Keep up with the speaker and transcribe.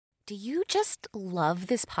Do you just love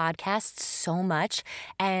this podcast so much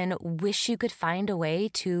and wish you could find a way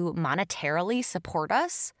to monetarily support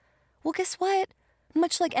us? Well, guess what?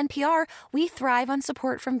 Much like NPR, we thrive on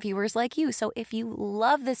support from viewers like you. So if you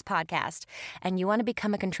love this podcast and you want to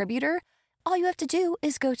become a contributor, all you have to do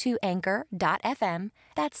is go to anchor.fm.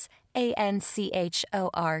 That's ANCHOR.FM.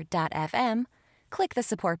 Click the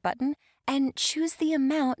support button and choose the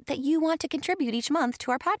amount that you want to contribute each month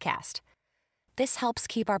to our podcast. This helps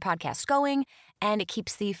keep our podcast going, and it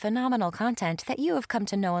keeps the phenomenal content that you have come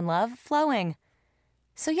to know and love flowing.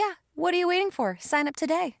 So yeah, what are you waiting for? Sign up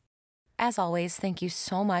today. As always, thank you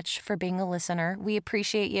so much for being a listener. We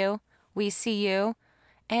appreciate you, we see you,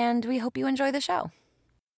 and we hope you enjoy the show.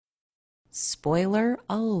 Spoiler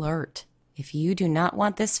alert. If you do not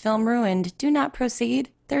want this film ruined, do not proceed.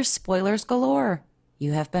 There's spoilers galore.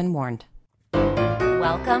 You have been warned.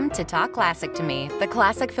 Welcome to Talk Classic to Me, the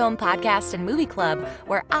classic film podcast and movie club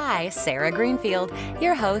where I, Sarah Greenfield,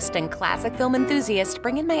 your host and classic film enthusiast,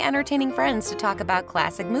 bring in my entertaining friends to talk about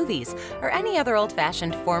classic movies or any other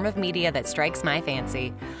old-fashioned form of media that strikes my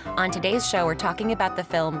fancy. On today's show, we're talking about the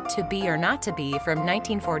film To Be or Not to Be from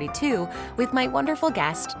 1942 with my wonderful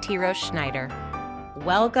guest, Tirosh Schneider.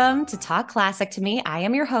 Welcome to Talk Classic to Me. I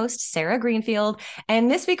am your host, Sarah Greenfield, and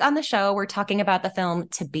this week on the show, we're talking about the film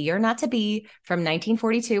To Be or Not to Be from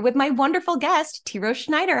 1942 with my wonderful guest, Tirosh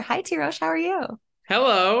Schneider. Hi, Tirosh. How are you?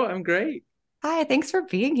 Hello, I'm great. Hi, thanks for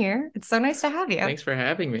being here. It's so nice to have you. Thanks for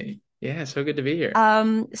having me. Yeah, so good to be here.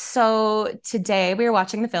 So today we are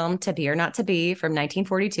watching the film To Be or Not to Be from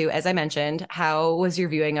 1942. As I mentioned, how was your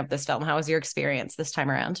viewing of this film? How was your experience this time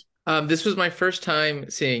around? This was my first time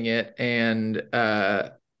seeing it, and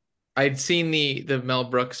I'd seen the Mel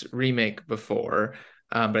Brooks remake before,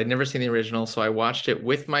 but I'd never seen the original, so I watched it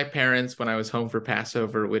with my parents when I was home for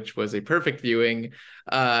Passover, which was a perfect viewing,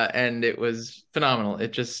 and it was phenomenal.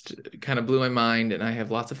 It just kind of blew my mind, and I have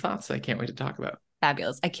lots of thoughts I can't wait to talk about.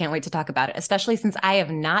 Fabulous. I can't wait to talk about it, especially since I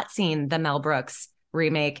have not seen the Mel Brooks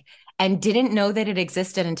remake and didn't know that it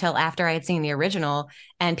existed until after I had seen the original,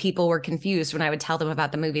 and people were confused when I would tell them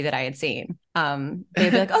about the movie that I had seen. They'd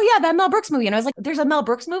be like, oh yeah, that Mel Brooks movie. And I was like, there's a Mel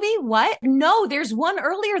Brooks movie? What? No, there's one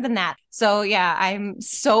earlier than that. So yeah, I'm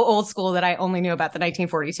so old school that I only knew about the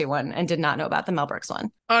 1942 one and did not know about the Mel Brooks one.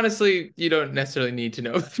 Honestly, you don't necessarily need to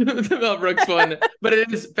know the Mel Brooks one, but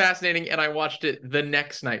it is fascinating. And I watched it the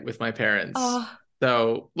next night with my parents. Oh.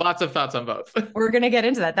 So lots of thoughts on both. We're going to get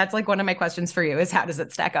into that. That's like one of my questions for you is how does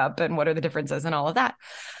it stack up and what are the differences and all of that?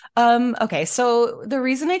 Okay, so the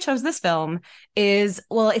reason I chose this film is,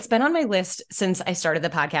 well, it's been on my list since I started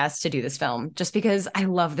the podcast to do this film, just because I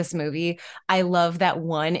love this movie. I love that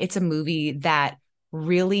it's a movie that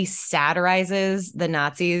really satirizes the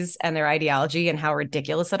Nazis and their ideology and how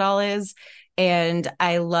ridiculous it all is. And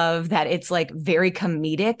I love that it's like very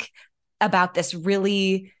comedic about this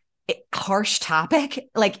really harsh topic,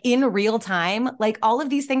 like in real time. Like all of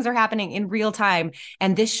these things are happening in real time,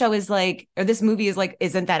 and this show is like, or this movie is like,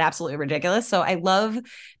 isn't that absolutely ridiculous? So I love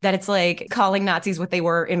that it's like calling Nazis what they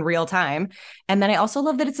were in real time. And then I also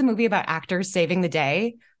love that it's a movie about actors saving the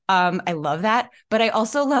day. I love that, but I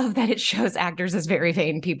also love that it shows actors as very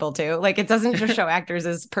vain people too. Like it doesn't just show actors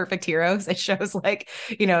as perfect heroes. It shows like,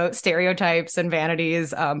 stereotypes and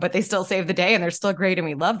vanities, but they still save the day and they're still great and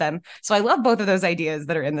we love them. So I love both of those ideas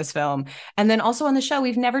that are in this film. And then also on the show,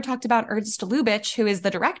 we've never talked about Ernst Lubitsch, who is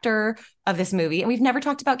the director of this movie. And we've never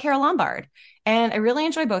talked about Carole Lombard. And I really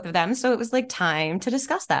enjoy both of them. So it was like time to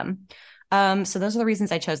discuss them. So those are the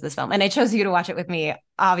reasons I chose this film. And I chose you to watch it with me,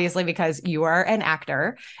 obviously, because you are an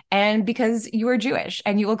actor and because you are Jewish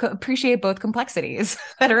and you will appreciate both complexities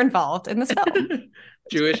that are involved in this film.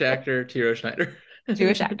 Jewish actor, Tirosh Schneider.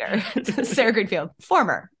 Jewish actor, Sarah Greenfield,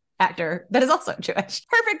 former actor that is also Jewish.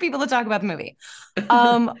 Perfect people to talk about the movie.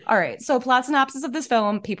 All right. So plot synopsis of this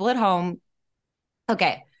film, people at home.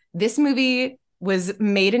 Okay. This movie was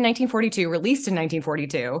made in 1942, released in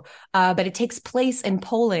 1942, but it takes place in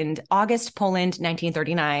Poland, August, Poland,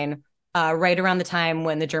 1939, right around the time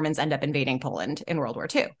when the Germans end up invading Poland in World War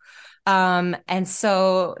II. And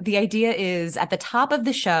so the idea is at the top of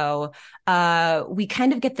the show, we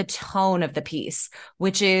kind of get the tone of the piece,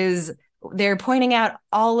 which is they're pointing out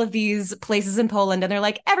all of these places in Poland and they're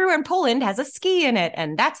like, everywhere in Poland has a ski in it.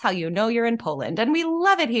 And that's how you know you're in Poland. And we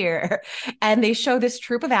love it here. And they show this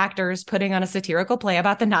troupe of actors putting on a satirical play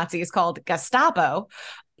about the Nazis called Gestapo.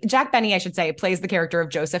 Jack Benny, I should say, plays the character of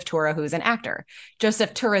Joseph Tura, who's an actor.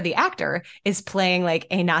 Joseph Tura, the actor, is playing like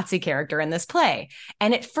a Nazi character in this play.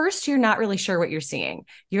 And at first, you're not really sure what you're seeing.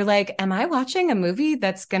 You're like, am I watching a movie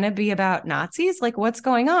that's going to be about Nazis? Like, what's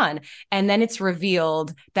going on? And then it's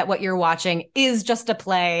revealed that what you're watching is just a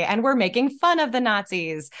play and we're making fun of the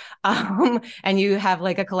Nazis. And you have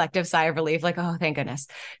like a collective sigh of relief, like, oh, thank goodness.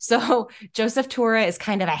 So Joseph Tura is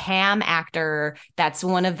kind of a ham actor that's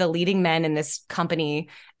one of the leading men in this company.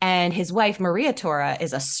 And his wife, Maria Tora,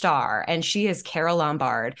 is a star, and she is Carol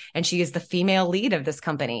Lombard, and she is the female lead of this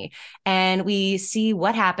company. And we see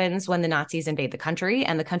what happens when the Nazis invade the country,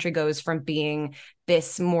 and the country goes from being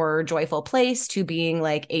this more joyful place to being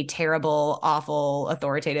like a terrible, awful,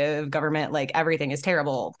 authoritative government, like everything is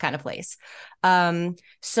terrible kind of place.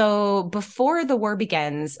 So before the war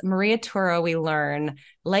begins, Maria Tura, we learn,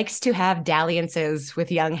 likes to have dalliances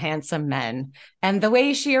with young, handsome men. And the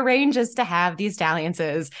way she arranges to have these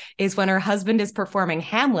dalliances is when her husband is performing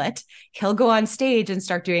Hamlet, he'll go on stage and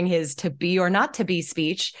start doing his to be or not to be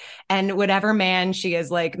speech. And whatever man she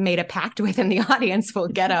has like made a pact with in the audience will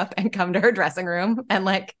get up and come to her dressing room and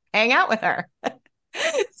like hang out with her.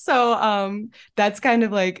 So that's kind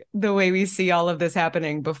of like the way we see all of this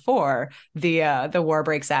happening before the war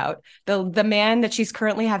breaks out. The man that she's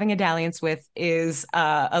currently having a dalliance with is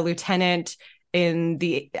a lieutenant in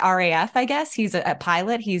the RAF, I guess. He's a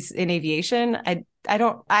pilot. He's in aviation.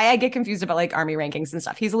 I get confused about like army rankings and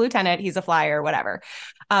stuff. He's a lieutenant, he's a flyer, whatever.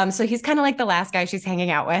 So he's kind of like the last guy she's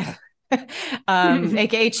hanging out with.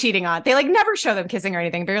 AKA cheating on. They like never show them kissing or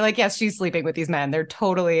anything. They're like, yes, she's sleeping with these men. They're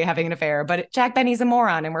totally having an affair, but Jack Benny's a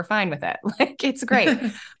moron and we're fine with it. Like, it's great.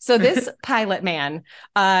 So this pilot man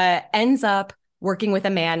ends up working with a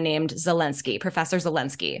man named Zelensky, Professor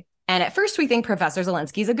Zelensky. And at first we think Professor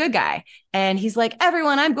Zelensky's a good guy. And he's like,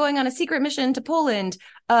 everyone, I'm going on a secret mission to Poland.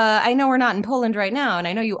 I know we're not in Poland right now, and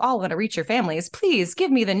I know you all want to reach your families. Please give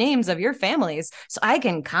me the names of your families so I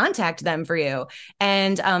can contact them for you.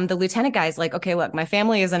 And the lieutenant guy's like, okay, look, my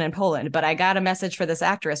family isn't in Poland, but I got a message for this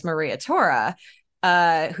actress, Maria Tora,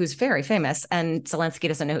 who's very famous, and Zelensky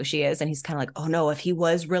doesn't know who she is. And he's kind of like, oh no, if he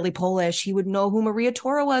was really Polish, he would know who Maria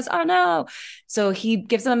Tora was. Oh no. So he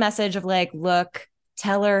gives him a message of like, look,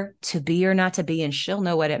 tell her to be or not to be, and she'll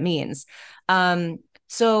know what it means.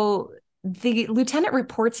 So the lieutenant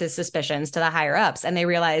reports his suspicions to the higher ups, and they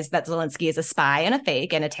realize that Zelensky is a spy and a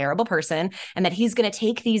fake and a terrible person, and that he's going to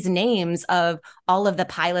take these names of all of the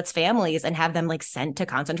pilots' families and have them like sent to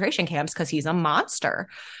concentration camps because he's a monster.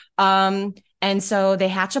 And so they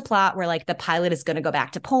hatch a plot where like the pilot is going to go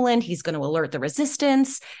back to Poland. He's going to alert the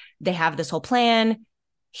resistance. They have this whole plan.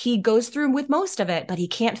 He goes through with most of it, but he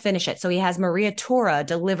can't finish it. So he has Maria Tora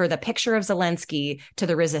deliver the picture of Zelensky to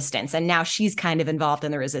the resistance. And now she's kind of involved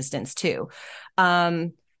in the resistance too.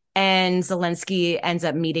 And Zelensky ends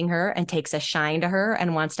up meeting her and takes a shine to her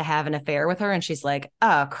and wants to have an affair with her. And she's like,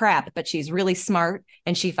 oh, crap. But she's really smart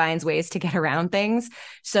and she finds ways to get around things.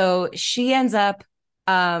 So she ends up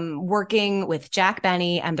working with Jack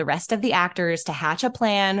Benny and the rest of the actors to hatch a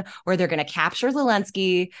plan where they're going to capture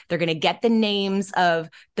Zelensky. They're going to get the names of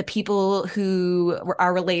the people who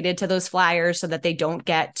are related to those flyers so that they don't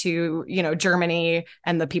get to, Germany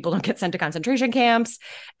and the people don't get sent to concentration camps.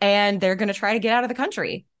 And they're going to try to get out of the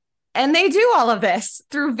country. And they do all of this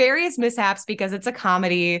through various mishaps because it's a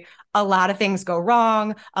comedy. A lot of things go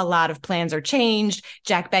wrong. A lot of plans are changed.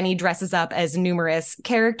 Jack Benny dresses up as numerous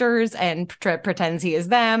characters and pretends he is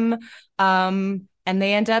them. And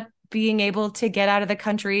they end up being able to get out of the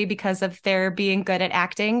country because of their being good at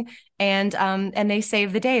acting. And they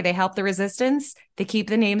save the day. They help the resistance. They keep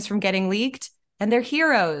the names from getting leaked. And they're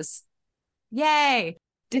heroes. Yay.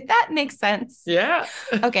 Did that make sense? Yeah.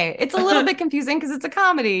 Okay. It's a little bit confusing because it's a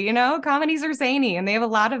comedy, comedies are zany and they have a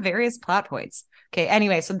lot of various plot points. Okay.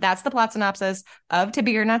 Anyway, so that's the plot synopsis of To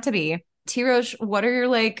Be or Not to Be. Tirosh, what are your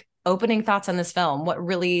like opening thoughts on this film? What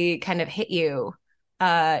really kind of hit you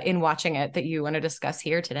in watching it that you want to discuss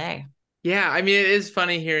here today? Yeah, I mean, it is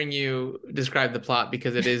funny hearing you describe the plot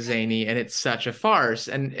because it is zany and it's such a farce.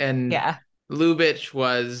 And yeah, Lubitsch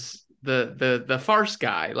was the farce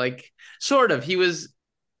guy, like sort of. He was.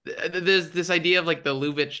 There's this idea of like the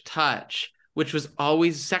Lubitsch touch, which was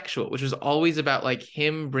always sexual, which was always about like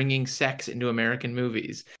him bringing sex into American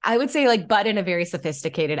movies. I would say like, but in a very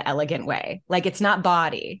sophisticated, elegant way. Like it's not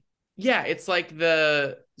bawdy. Yeah, it's like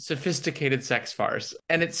the sophisticated sex farce.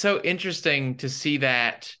 And it's so interesting to see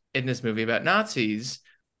that in this movie about Nazis.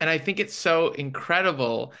 And I think it's so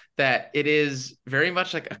incredible that it is very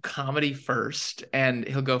much like a comedy first, and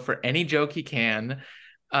he'll go for any joke he can.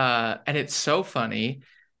 And it's so funny.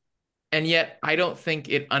 And yet I don't think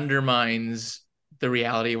it undermines the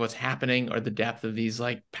reality of what's happening or the depth of these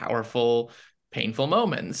like powerful, painful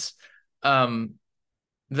moments.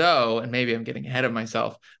 Though, and maybe I'm getting ahead of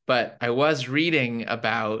myself, but I was reading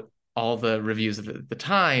about all the reviews of it at the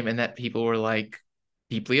time, and that people were like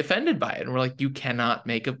deeply offended by it, and were like, you cannot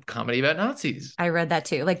make a comedy about Nazis. I read that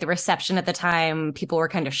too. Like the reception at the time, people were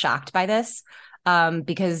kind of shocked by this,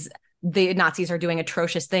 because the Nazis are doing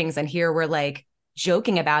atrocious things, and here we're like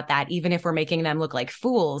joking about that, even if we're making them look like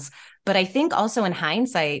fools. But I think also in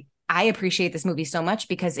hindsight, I appreciate this movie so much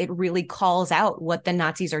because it really calls out what the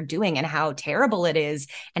Nazis are doing and how terrible it is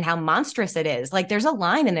and how monstrous it is. Like there's a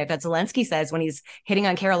line in there that Zelensky says when he's hitting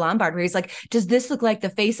on Carole Lombard where he's like, does this look like the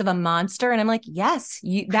face of a monster? And I'm like, yes,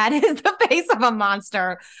 that is the face of a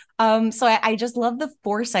monster. So I just love the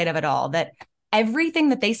foresight of it all, that everything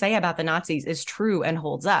that they say about the Nazis is true and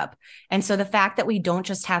holds up. And so the fact that we don't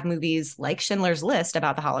just have movies like Schindler's List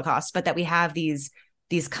about the Holocaust, but that we have these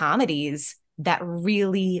comedies that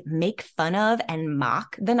really make fun of and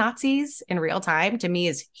mock the Nazis in real time, to me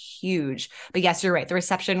is huge. But yes, you're right. The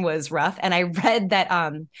reception was rough. And I read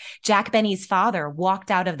that Jack Benny's father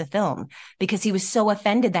walked out of the film because he was so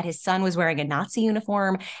offended that his son was wearing a Nazi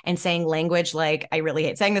uniform and saying language like, I really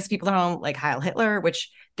hate saying this to people at home, like Heil Hitler,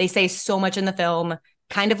 which they say so much in the film,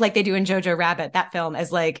 kind of like they do in Jojo Rabbit, that film,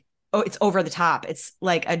 as like, oh, it's over the top. It's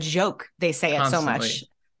like a joke. They say it so much.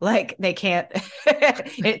 Like they can't,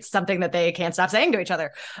 it's something that they can't stop saying to each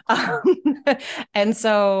other. And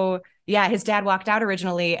so, yeah, his dad walked out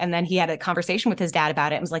originally, and then he had a conversation with his dad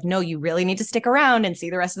about it and was like, no, you really need to stick around and see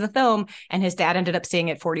the rest of the film. And his dad ended up seeing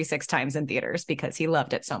it 46 times in theaters because he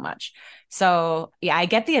loved it so much. So yeah, I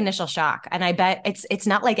get the initial shock, and I bet it's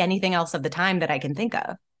not like anything else of the time that I can think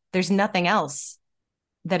of. There's nothing else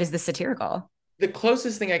that is this satirical. The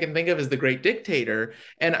closest thing I can think of is The Great Dictator.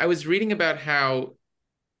 And I was reading about how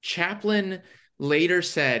Chaplin later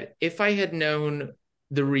said, if I had known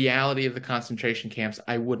the reality of the concentration camps,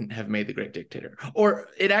 I wouldn't have made The Great Dictator. Or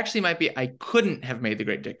it actually might be, I couldn't have made The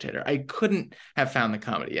Great Dictator. I couldn't have found the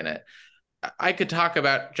comedy in it. I could talk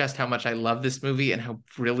about just how much I love this movie and how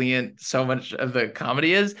brilliant so much of the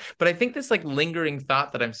comedy is. But I think this like lingering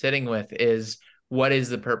thought that I'm sitting with is, what is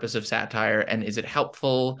the purpose of satire? And is it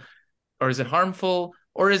helpful, or is it harmful,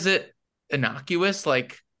 or is it innocuous?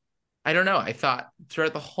 Like, I don't know. I thought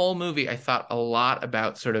throughout the whole movie, I thought a lot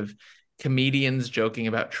about sort of comedians joking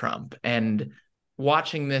about Trump, and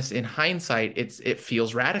watching this in hindsight, it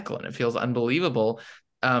feels radical and it feels unbelievable.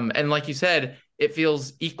 And like you said, it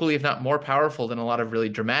feels equally, if not more powerful than a lot of really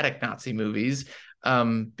dramatic Nazi movies,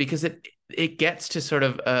 because it gets to sort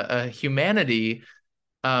of a humanity.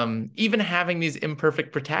 Even having these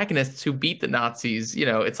imperfect protagonists who beat the Nazis,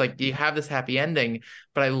 it's like you have this happy ending.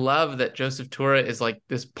 But I love that Joseph Tura is like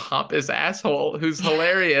this pompous asshole who's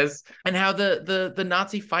hilarious, and how the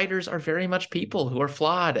Nazi fighters are very much people who are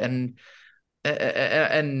flawed. And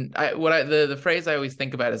the phrase I always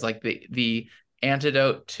think about is like the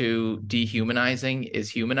antidote to dehumanizing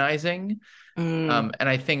is humanizing. And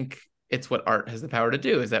I think it's what art has the power to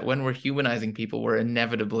do, is that when we're humanizing people, we're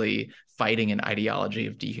inevitably fighting an ideology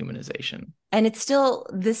of dehumanization. And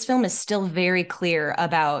this film is still very clear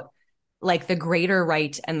about like the greater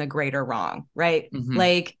right and the greater wrong, right? Mm-hmm.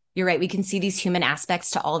 Like, you're right. We can see these human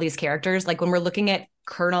aspects to all these characters. Like when we're looking at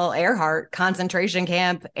Colonel Earhart, concentration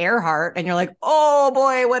camp Earhart, and you're like, oh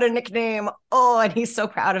boy, what a nickname. Oh, and he's so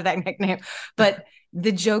proud of that nickname. But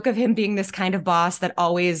the joke of him being this kind of boss that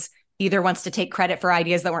always either wants to take credit for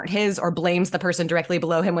ideas that weren't his or blames the person directly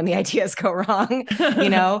below him when the ideas go wrong.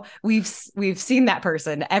 We've seen that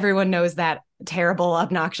person. Everyone knows that terrible,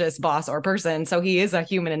 obnoxious boss or person. So he is a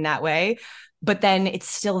human in that way. But then it's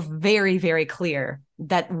still very, very clear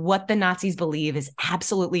that what the Nazis believe is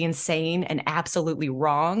absolutely insane and absolutely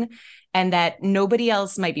wrong, and that nobody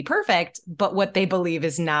else might be perfect, but what they believe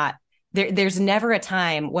is not. There's never a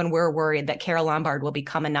time when we're worried that Carole Lombard will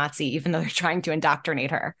become a Nazi, even though they're trying to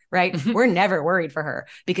indoctrinate her, right? We're never worried for her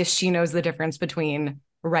because she knows the difference between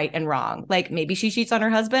right and wrong. Like maybe she cheats on her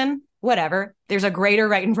husband, whatever. There's a greater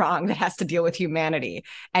right and wrong that has to deal with humanity.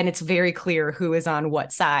 And it's very clear who is on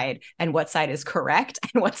what side and what side is correct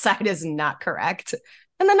and what side is not correct.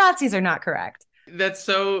 And the Nazis are not correct. That's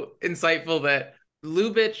so insightful that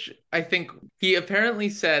Lubitsch, I think he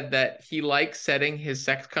apparently said that he likes setting his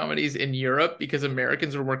sex comedies in Europe because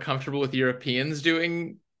Americans were more comfortable with Europeans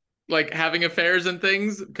doing, like, having affairs and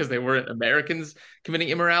things because they weren't Americans committing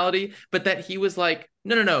immorality. But that he was like,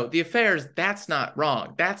 no. The affairs, that's not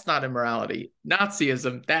wrong. That's not immorality.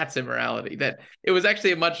 Nazism, that's immorality. That it was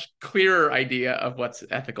actually a much clearer idea of what's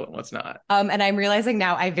ethical and what's not. And I'm realizing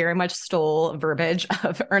now I very much stole verbiage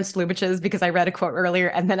of Ernst Lubitsch's because I read a quote earlier.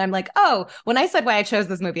 And then I'm like, oh, when I said why I chose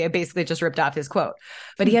this movie, I basically just ripped off his quote.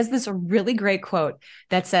 But he has this really great quote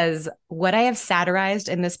that says, "What I have satirized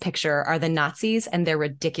in this picture are the Nazis and their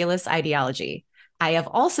ridiculous ideology. I have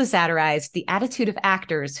also satirized the attitude of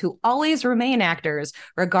actors who always remain actors,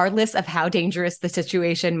 regardless of how dangerous the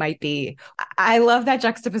situation might be." I love that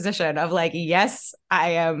juxtaposition of like, yes,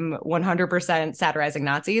 I am 100% satirizing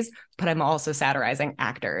Nazis, but I'm also satirizing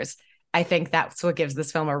actors. I think that's what gives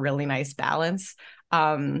this film a really nice balance.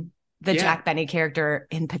 The Jack Benny character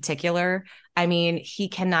in particular, I mean, he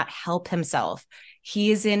cannot help himself.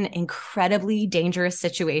 He is in incredibly dangerous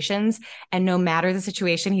situations. And no matter the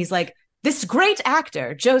situation, he's like, this great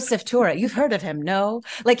actor, Joseph Tura, you've heard of him, no?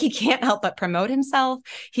 Like, he can't help but promote himself.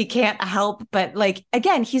 He can't help but, like,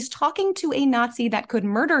 again, he's talking to a Nazi that could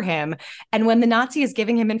murder him. And when the Nazi is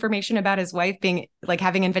giving him information about his wife being, like,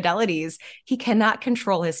 having infidelities, he cannot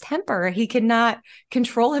control his temper. He cannot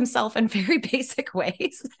control himself in very basic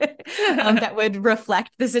ways that would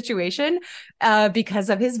reflect the situation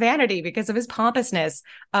because of his vanity, because of his pompousness.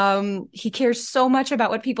 He cares so much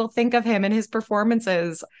about what people think of him and his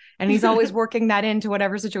performances. And he's always working that into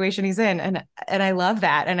whatever situation he's in. And I love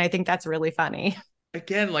that. And I think that's really funny.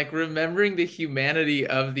 Again, like remembering the humanity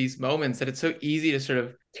of these moments, that it's so easy to sort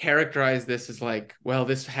of characterize this as like, well,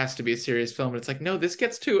 this has to be a serious film. But it's like, no, this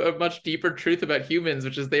gets to a much deeper truth about humans,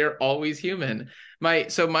 which is they are always human. My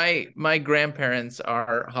grandparents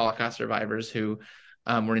are Holocaust survivors who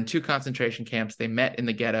were in 2 concentration camps. They met in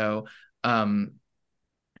the ghetto.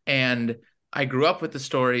 And I grew up with the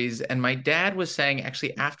stories, and my dad was saying,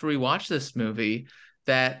 actually, after we watched this movie,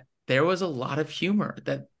 that there was a lot of humor,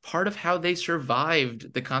 that part of how they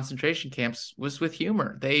survived the concentration camps was with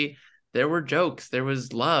humor. There were jokes, there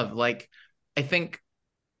was love. Like, I think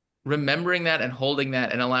remembering that and holding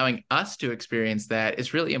that and allowing us to experience that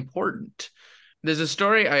is really important. There's a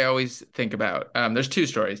story I always think about. There's 2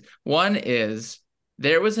 stories. One is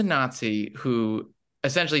there was a Nazi who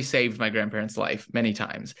essentially saved my grandparents' life many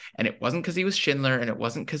times. And it wasn't because he was Schindler, and it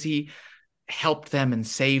wasn't because he helped them and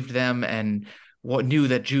saved them and knew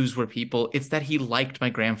that Jews were people. It's that he liked my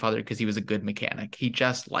grandfather because he was a good mechanic. He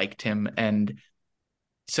just liked him. And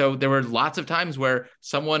so there were lots of times where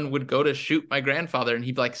someone would go to shoot my grandfather and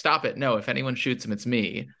he'd be like, stop it. No, if anyone shoots him, it's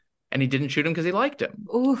me. And he didn't shoot him because he liked him.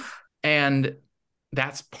 Oof. And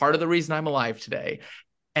that's part of the reason I'm alive today.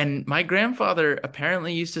 And my grandfather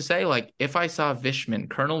apparently used to say, like, if I saw Vishman,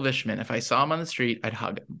 Colonel Vishman, if I saw him on the street, I'd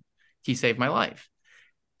hug him. He saved my life.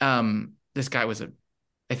 This guy was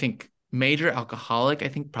I think, major alcoholic, I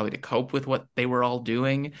think probably to cope with what they were all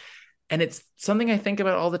doing. And it's something I think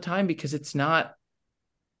about all the time because it's not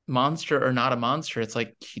monster or not a monster. It's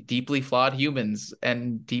like deeply flawed humans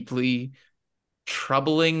and deeply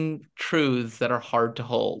troubling truths that are hard to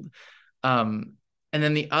hold. And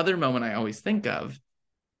then the other moment I always think of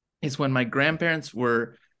is when my grandparents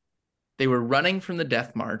were running from the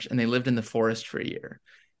death march, and they lived in the forest for a year.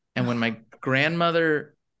 And when my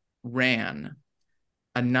grandmother ran,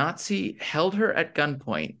 a Nazi held her at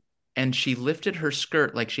gunpoint, and she lifted her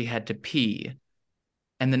skirt like she had to pee.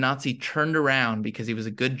 And the Nazi turned around because he was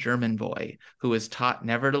a good German boy who was taught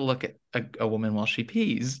never to look at a woman while she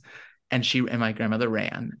pees. And my grandmother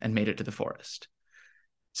ran and made it to the forest.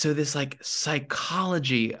 So this like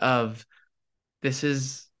psychology of this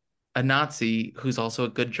is a Nazi who's also a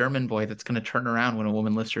good German boy that's going to turn around when a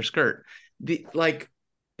woman lifts her skirt.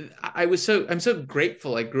 I'm so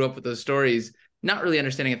grateful I grew up with those stories, not really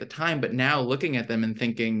understanding at the time, but now looking at them and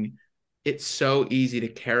thinking it's so easy to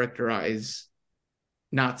characterize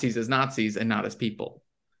Nazis as Nazis and not as people.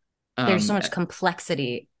 There's so much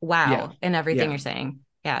complexity. Wow. In everything you're saying.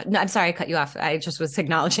 Yeah. No, I'm sorry I cut you off. I just was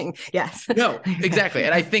acknowledging. Yes. No, exactly.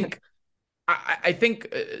 And I think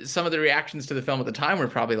some of the reactions to the film at the time were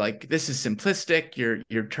probably like, this is simplistic.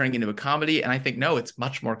 You're turning into a comedy. And I think, no, it's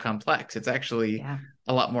much more complex. It's actually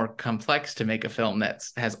a lot more complex to make a film that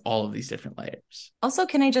has all of these different layers. Also,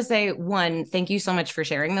 can I just say, 1, thank you so much for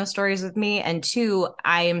sharing those stories with me. And 2,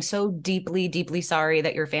 I am so deeply, deeply sorry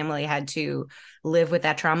that your family had to live with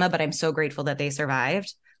that trauma, but I'm so grateful that they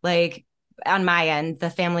survived. Like, on my end, the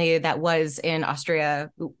family that was in Austria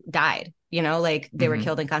died. Like they were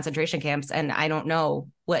killed in concentration camps, and I don't know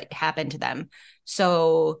what happened to them.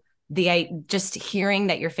 So just hearing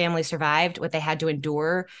that your family survived, what they had to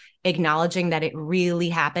endure, acknowledging that it really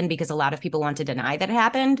happened, because a lot of people want to deny that it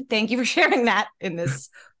happened. Thank you for sharing that in this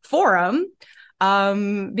forum.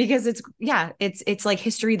 Because it's like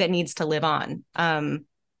history that needs to live on.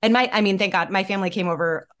 And I mean, thank God my family came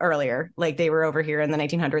over earlier. Like they were over here in the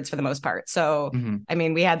 1900s for the most part. So, Mhm. I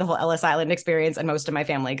mean, we had the whole Ellis Island experience and most of my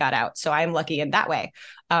family got out. So I'm lucky in that way.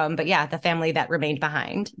 But yeah, the family that remained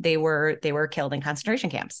behind, they were killed in concentration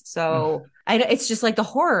camps. So it's just like the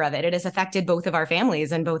horror of it. It has affected both of our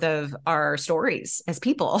families and both of our stories as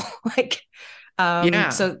people. Like, Yeah.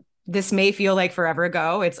 so this may feel like forever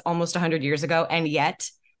ago. It's almost 100 years ago. And yet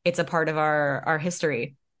it's a part of our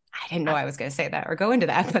history. I didn't know I, I was going to say that or go into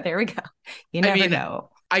that, but there we go. You I never mean, know.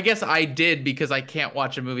 I guess I did because I can't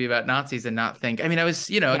watch a movie about Nazis and not think. I mean, I was,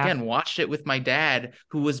 Yeah. again, watched it with my dad,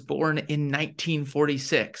 who was born in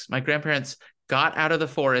 1946. My grandparents got out of the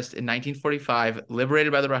forest in 1945,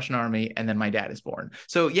 liberated by the Russian army, and then my dad is born.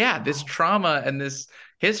 So, yeah, this Wow. trauma and this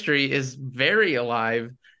history is very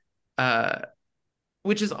alive, uh,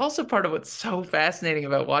 which is also part of what's so fascinating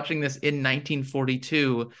about watching this in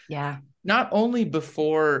 1942, Yeah. not only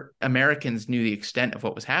before Americans knew the extent of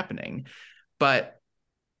what was happening, but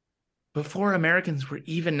before Americans were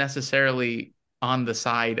even necessarily on the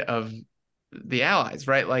side of the Allies,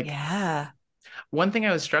 right? Like, Yeah. one thing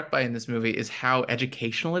I was struck by in this movie is how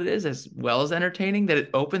educational it is as well as entertaining, that it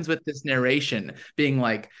opens with this narration being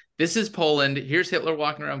like, this is Poland, here's Hitler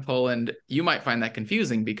walking around Poland. You might find that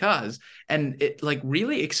confusing because, and it like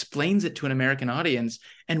really explains it to an American audience,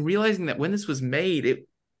 and realizing that when this was made,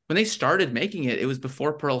 when they started making it, it was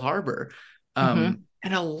before Pearl Harbor. Mm-hmm.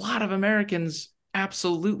 And a lot of Americans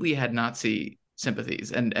absolutely had Nazi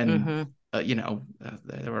sympathies, and Mm-hmm.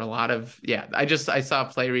 there were a lot of, yeah. I saw a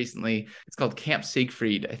play recently. It's called Camp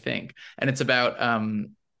Siegfried, I think, and it's about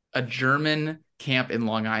a German camp in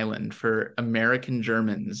Long Island for American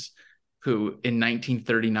Germans who in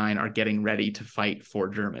 1939 are getting ready to fight for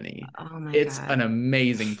Germany. Oh my It's an God.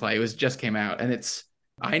 amazing play. It was just came out, and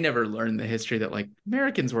I never learned the history that like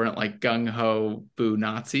Americans weren't like gung ho boo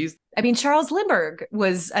Nazis. I mean, Charles Lindbergh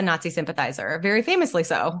was a Nazi sympathizer, very famously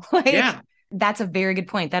so. Like, Yeah, that's a very good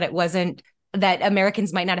point that it wasn't that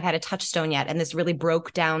Americans might not have had a touchstone yet. And this really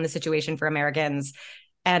broke down the situation for Americans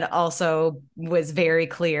and also was very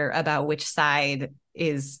clear about which side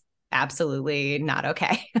is absolutely not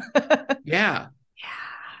okay. yeah. Yeah.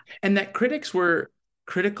 And that critics were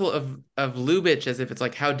critical of Lubitsch as if it's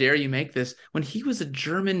like, how dare you make this, when he was a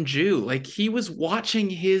German Jew. Like, he was watching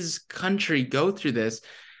his country go through this.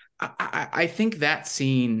 I think that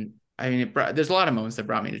scene, I mean, there's a lot of moments that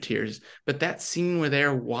brought me to tears, but that scene where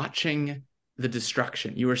they're watching the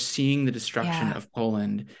destruction, you are seeing the destruction Yeah. of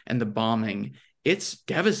Poland and the bombing. It's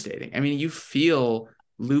devastating. I mean, you feel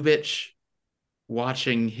Lubitsch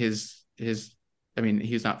watching his I mean,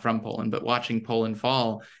 he's not from Poland, but watching Poland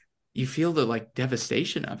fall, you feel the like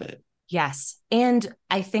devastation of it. Yes. And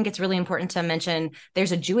I think it's really important to mention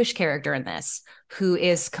there's a Jewish character in this who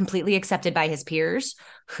is completely accepted by his peers,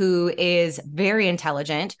 who is very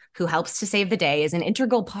intelligent, who helps to save the day, is an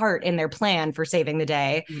integral part in their plan for saving the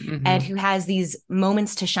day, and Mm-hmm. who has these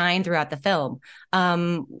moments to shine throughout the film.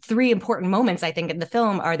 Three important moments, I think, in the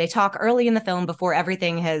film are they talk early in the film before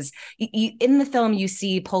everything has, in the film, you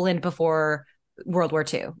see Poland before World War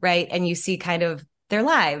II, right? And you see kind of their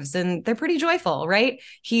lives and they're pretty joyful, right?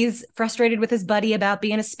 He's frustrated with his buddy about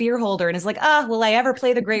being a spear holder and is like, will I ever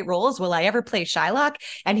play the great roles? Will I ever play Shylock?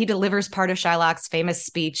 And he delivers part of Shylock's famous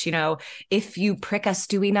speech, if you prick us,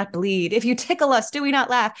 do we not bleed? If you tickle us, do we not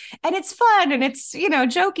laugh? And it's fun and it's,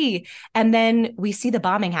 jokey. And then we see the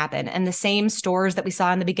bombing happen and the same stores that we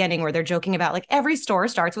saw in the beginning where they're joking about like every store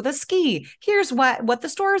starts with a ski. Here's what the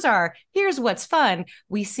stores are. Here's what's fun.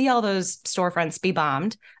 We see all those storefronts be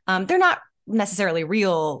bombed. They're not necessarily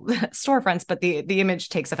real storefronts, but the image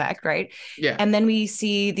takes effect, right? Yeah. And then we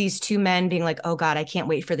see these two men being like, oh God, I can't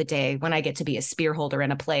wait for the day when I get to be a spear holder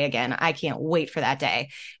in a play again. I can't wait for that day.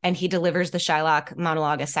 And he delivers the Shylock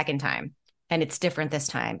monologue a second time. And it's different this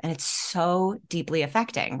time. And it's so deeply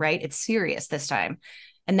affecting, right? It's serious this time.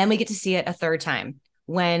 And then we get to see it a third time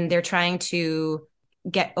when they're trying to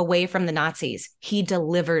get away from the Nazis. He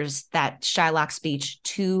delivers that Shylock speech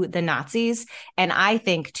to the Nazis. And I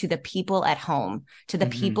think to the people at home, to the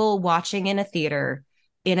Mm-hmm. people watching in a theater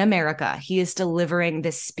in America, he is delivering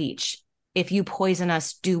this speech. If you poison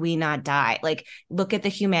us, do we not die? Like, look at the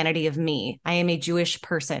humanity of me. I am a Jewish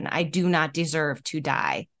person. I do not deserve to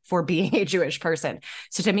die for being a Jewish person.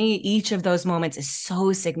 So to me, each of those moments is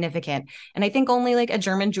so significant. And I think only like a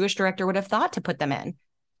German Jewish director would have thought to put them in.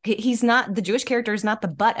 He's not, the Jewish character is not the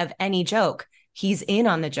butt of any joke. He's in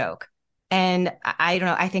on the joke. And I don't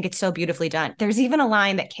know, I think it's so beautifully done. There's even a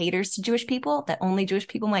line that caters to Jewish people that only Jewish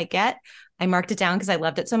people might get. I marked it down because I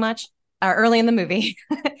loved it so much. early in the movie.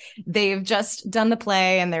 They've just done the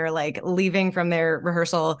play and they're like leaving from their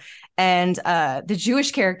rehearsal. And the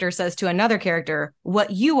Jewish character says to another character,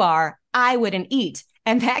 "What you are, I wouldn't eat."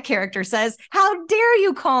 And that character says, "How dare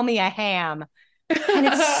you call me a ham?" And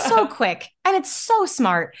it's so quick and it's so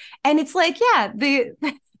smart. And it's like, yeah, the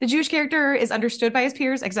Jewish character is understood by his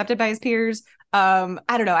peers, accepted by his peers. I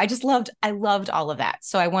don't know. I loved all of that.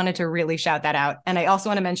 So I wanted to really shout that out. And I also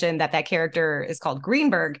want to mention that that character is called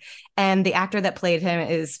Greenberg, and the actor that played him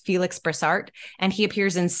is Felix Bressart, and he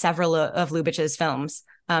appears in several of Lubitsch's films.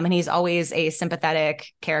 And he's always a sympathetic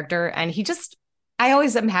character, and I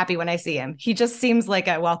always am happy when I see him. He just seems like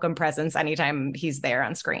a welcome presence anytime he's there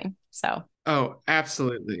on screen. So, oh,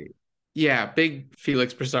 absolutely. Yeah, big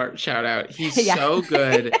Felix Broussard shout out. He's yeah. so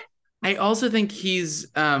good. I also think he's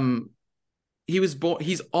also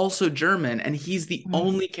German, and he's the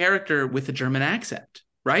only character with a German accent,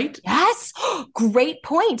 right? Yes. Great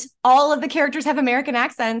point. All of the characters have American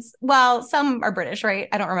accents. Well, some are British, right?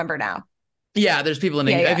 I don't remember now. Yeah, there's people in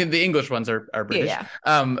English. Yeah. I think the English ones are British. Yeah.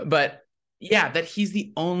 But yeah, that he's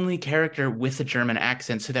the only character with a German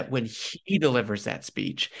accent, so that when he delivers that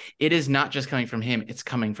speech, it is not just coming from him, it's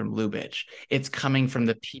coming from Lubitsch. It's coming from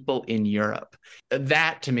the people in Europe.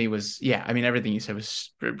 That to me was, yeah, I mean, everything you said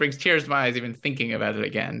brings tears to my eyes, even thinking about it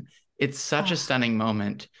again. It's such a stunning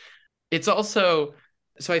moment. It's also,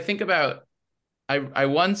 so I think about, I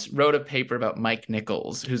once wrote a paper about Mike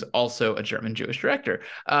Nichols, who's also a German Jewish director,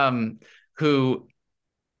 who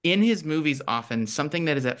in his movies, often something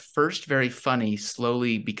that is at first very funny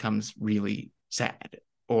slowly becomes really sad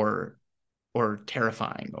or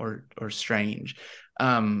terrifying or strange.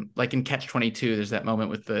 Like in Catch-22, there's that moment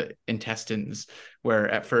with the intestines where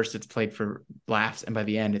at first it's played for laughs, and by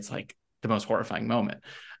the end it's like the most horrifying moment.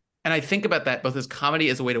 And I think about that both as comedy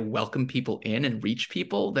as a way to welcome people in and reach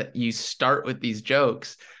people, that you start with these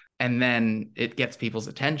jokes and then it gets people's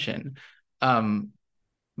attention.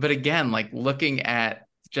 But again, like looking at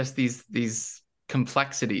just these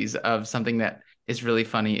complexities of something that is really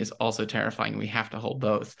funny is also terrifying. We have to hold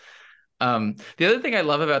both. The other thing I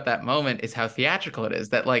love about that moment is how theatrical it is,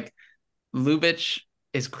 that like Lubitsch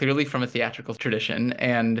is clearly from a theatrical tradition,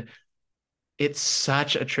 and it's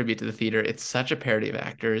such a tribute to the theater. It's such a parody of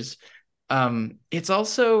actors. It's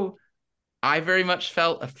also, I very much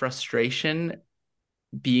felt a frustration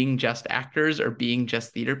being just actors or being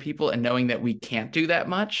just theater people and knowing that we can't do that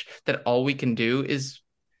much, that all we can do is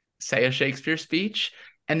say a Shakespeare speech.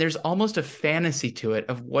 And there's almost a fantasy to it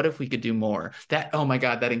of what if we could do more. That, oh my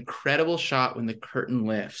God, that incredible shot when the curtain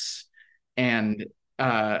lifts and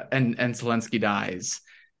Zelensky dies.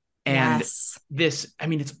 And yes. this, I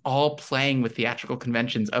mean, it's all playing with theatrical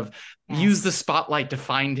conventions of use the spotlight to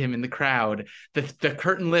find him in the crowd. The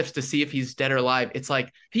curtain lifts to see if he's dead or alive. It's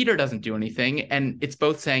like theater doesn't do anything. And it's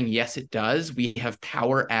both saying, yes, it does. We have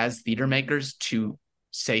power as theater makers to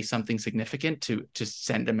say something significant, to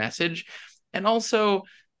send a message. And also,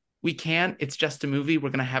 we can't. It's just a movie. We're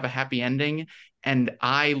going to have a happy ending. And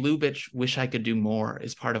Lubitsch, wish I could do more,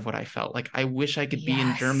 is part of what I felt. Like, I wish I could be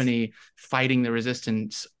in Germany fighting the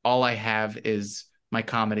resistance. All I have is my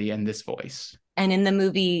comedy and this voice. And in the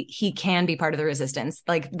movie, he can be part of the resistance.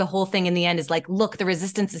 Like the whole thing in the end is like, look, the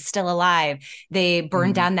resistance is still alive. They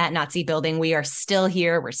burned down that Nazi building. We are still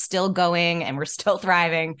here. We're still going and we're still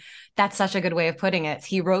thriving. That's such a good way of putting it.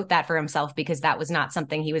 He wrote that for himself because that was not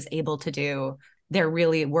something he was able to do. There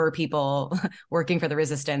really were people working for the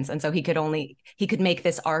resistance. And so he could make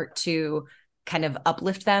this art to kind of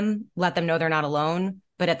uplift them, let them know they're not alone.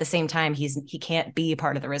 But at the same time, he can't be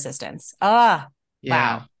part of the resistance. Wow.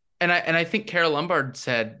 And I think Carole Lombard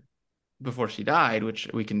said before she died, which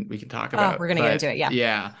we can talk about. We're gonna get into it. Yeah.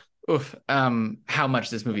 Yeah. Oof. How much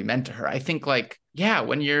this movie meant to her. I think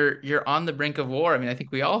when you're on the brink of war, I mean, I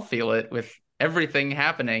think we all feel it with everything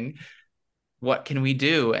happening. What can we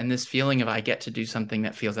do? And this feeling of I get to do something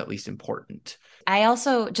that feels at least important. I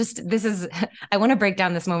also I want to break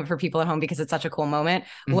down this moment for people at home because it's such a cool moment.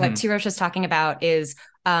 Mm-hmm. What Tirosh is talking about is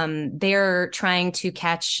they're trying to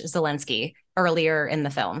catch Zelensky earlier in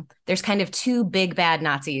the film. There's kind of two big bad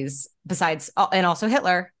Nazis besides, and also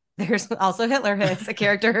Hitler. There's also Hitler as a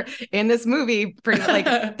character in this movie. Pretty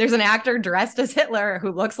like there's an actor dressed as Hitler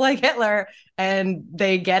who looks like Hitler, and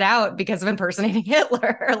they get out because of impersonating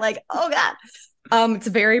Hitler. Like, oh God. It's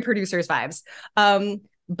very producers vibes.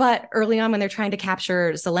 But early on when they're trying to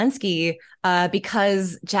capture Zelensky,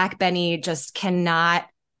 because Jack Benny just cannot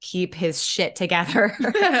keep his shit together,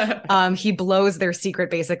 he blows their secret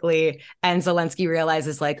basically, and Zelensky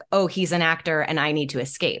realizes like, oh, he's an actor and I need to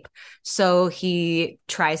escape. So he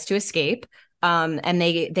tries to escape, and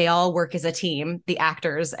they all work as a team, the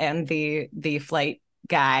actors and the flight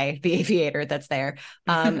guy, the aviator that's there.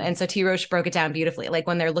 And so T. Roche broke it down beautifully. Like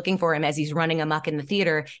when they're looking for him as he's running amok in the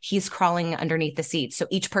theater, he's crawling underneath the seats. So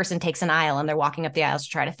each person takes an aisle and they're walking up the aisles to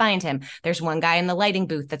try to find him. There's one guy in the lighting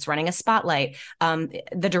booth that's running a spotlight.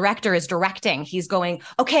 The director is directing. He's going,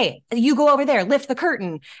 okay, you go over there, lift the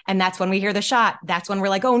curtain. And that's when we hear the shot. That's when we're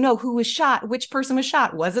like, oh no, who was shot? Which person was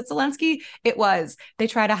shot? Was it Zelensky? It was. They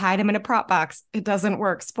try to hide him in a prop box. It doesn't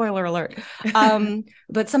work. Spoiler alert.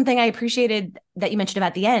 But something I appreciated that you mentioned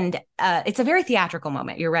about the end, it's a very theatrical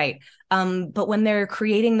moment. You're right. But when they're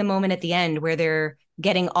creating the moment at the end where they're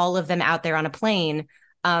getting all of them out there on a plane,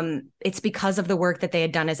 it's because of the work that they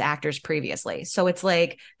had done as actors previously. So it's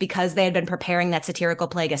like, because they had been preparing that satirical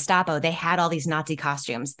play Gestapo, they had all these Nazi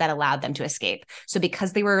costumes that allowed them to escape. So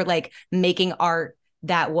because they were like making art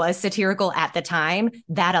that was satirical at the time,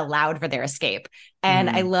 that allowed for their escape. And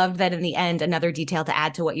I loved that in the end, another detail to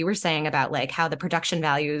add to what you were saying about like how the production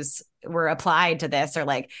values were applied to this, or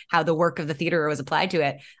like how the work of the theater was applied to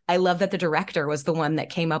it. I love that the director was the one that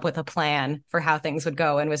came up with a plan for how things would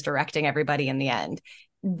go and was directing everybody in the end.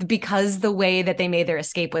 Because the way that they made their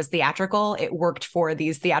escape was theatrical, it worked for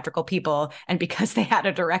these theatrical people. And because they had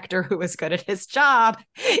a director who was good at his job,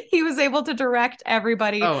 he was able to direct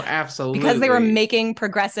everybody. Oh, absolutely. Because they were making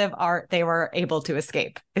progressive art, they were able to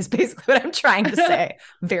escape, is basically what I'm trying to say,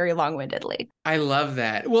 very long-windedly. I love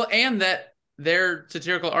that. Well, and that their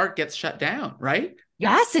satirical art gets shut down, right?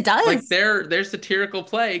 Yes, it does. Like their satirical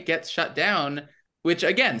play gets shut down, which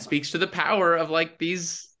again speaks to the power of like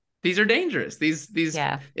these are dangerous. These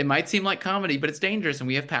It might seem like comedy, but it's dangerous and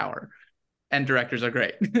we have power. And directors are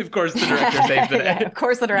great. Of course, the director saves the day. Yeah, of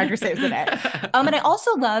course, the director saves the day. And I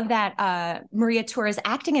also love that Maria Toura's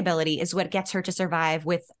acting ability is what gets her to survive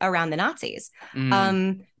with around the Nazis.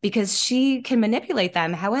 Because she can manipulate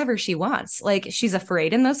them however she wants. Like, she's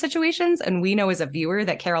afraid in those situations. And we know as a viewer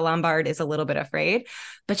that Carole Lombard is a little bit afraid,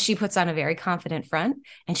 but she puts on a very confident front.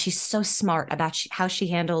 And she's so smart about how she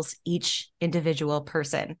handles each individual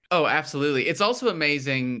person. Oh, absolutely. It's also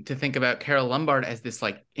amazing to think about Carole Lombard as this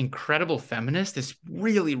like incredible feminist, this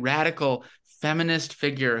really radical feminist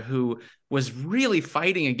figure who was really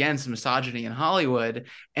fighting against misogyny in Hollywood.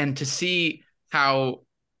 And to see how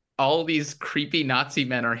all these creepy Nazi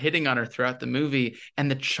men are hitting on her throughout the movie,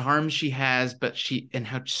 and the charm she has, and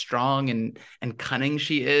how strong and cunning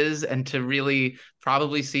she is, and to really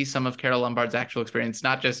probably see some of Carole Lombard's actual experience,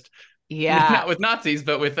 not just not with Nazis,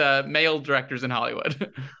 but with male directors in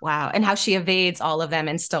Hollywood. Wow. And how she evades all of them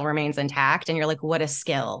and still remains intact. And you're like, what a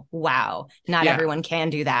skill. Wow. Not everyone can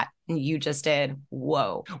do that. And you just did.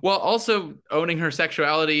 Whoa. Well, also owning her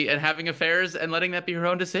sexuality and having affairs and letting that be her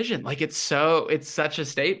own decision. Like, it's such a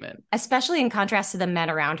statement. Especially in contrast to the men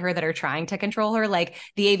around her that are trying to control her. Like,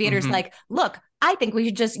 the aviator's like, look, I think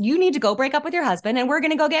you need to go break up with your husband and we're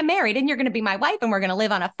going to go get married and you're going to be my wife and we're going to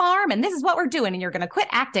live on a farm and this is what we're doing and you're going to quit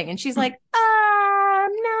acting. And she's like, no,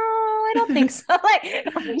 I don't think so.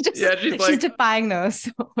 She's defying those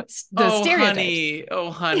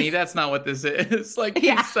stereotypes. Honey, that's not what this is. Like,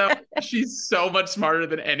 she's so much smarter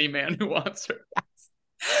than any man who wants her.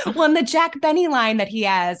 Yes. Well, and the Jack Benny line that he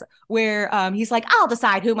has where he's like, I'll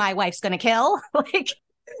decide who my wife's going to kill. Like,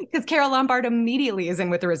 because Carole Lombard immediately is in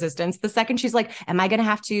with the resistance. The second she's like, am I going to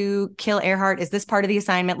have to kill Earhart? Is this part of the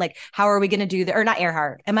assignment? Like, how are we going to do that? Or not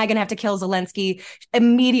Earhart. Am I going to have to kill Zelensky?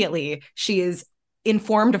 Immediately, she is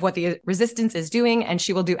informed of what the resistance is doing, and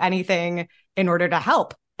she will do anything in order to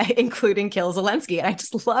help, including kill Zelensky. And I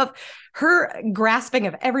just love her grasping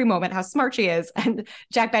of every moment, how smart she is. And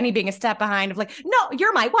Jack Benny being a step behind of like, no,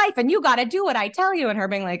 you're my wife and you got to do what I tell you. And her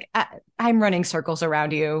being like, I'm running circles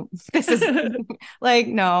around you. This is like,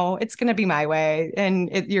 no, it's going to be my way. And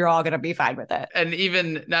you're all going to be fine with it. And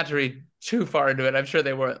even not to read too far into it, I'm sure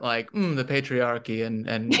they weren't like, the patriarchy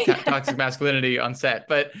and toxic masculinity on set,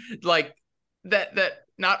 but like that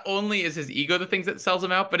not only is his ego the things that sells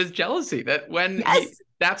him out, but his jealousy, that when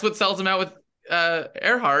that's what sells him out with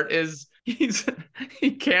Earhart is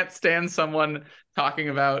he can't stand someone talking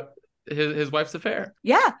about his wife's affair.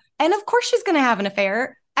 Yeah. And of course she's going to have an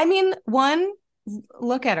affair. I mean,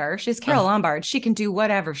 look at her. She's Carole Lombard. She can do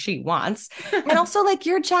whatever she wants. And also, like,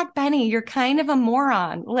 you're Jack Benny. You're kind of a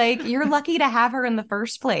moron. Like, you're lucky to have her in the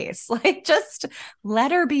first place. Like, just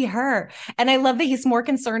let her be her. And I love that he's more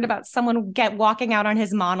concerned about someone walking out on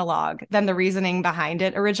his monologue than the reasoning behind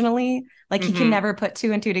it originally. Like, he can never put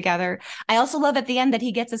two and two together. I also love at the end that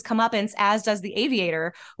he gets his comeuppance, as does the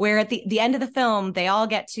aviator, where at the end of the film, they all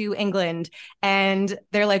get to England and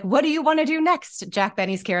they're like, what do you want to do next? Jack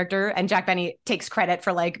Benny's character, and Jack Benny takes takes credit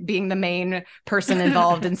for like being the main person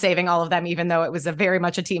involved in saving all of them, even though it was a very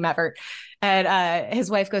much a team effort. And his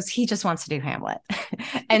wife goes, he just wants to do Hamlet.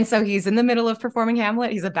 And so he's in the middle of performing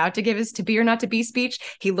Hamlet. He's about to give his to be or not to be speech.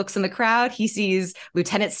 He looks in the crowd. He sees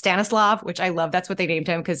Lieutenant Stanislav, which I love. That's what they named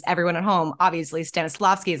him because everyone at home, obviously,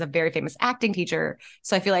 Stanislavski is a very famous acting teacher.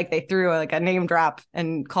 So I feel like they threw like a name drop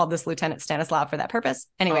and called this Lieutenant Stanislav for that purpose.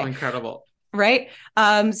 Anyway. Oh, incredible. Right.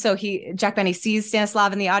 So Jack Benny sees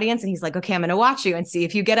Stanislav in the audience and he's like, okay, I'm going to watch you and see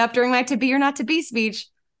if you get up during my to be or not to be speech.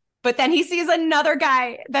 But then he sees another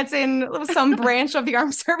guy that's in some branch of the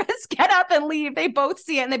armed service get up and leave. They both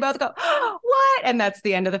see it and they both go, oh, what? And that's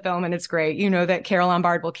the end of the film. And it's great. You know that Carole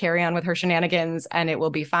Lombard will carry on with her shenanigans and it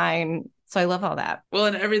will be fine. So I love all that. Well,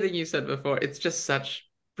 and everything you said before, it's just such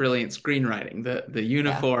brilliant screenwriting. The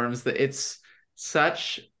uniforms, it's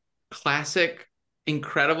such classic,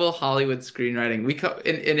 incredible Hollywood screenwriting. We call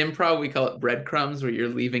in improv, we call it breadcrumbs, where you're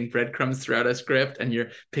leaving breadcrumbs throughout a script and you're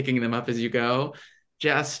picking them up as you go.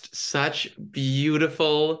 Just such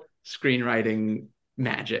beautiful screenwriting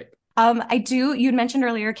magic. You'd mentioned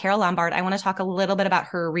earlier Carole Lombard. I want to talk a little bit about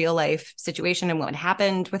her real life situation and what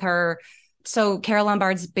happened with her. So Carole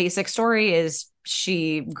Lombard's basic story is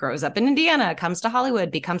she grows up in Indiana, comes to Hollywood,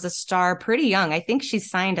 becomes a star pretty young. I think she's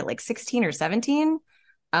signed at like 16 or 17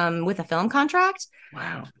 with a film contract.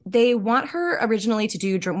 Wow. They want her originally to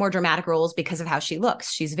do more dramatic roles because of how she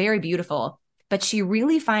looks. She's very beautiful, but she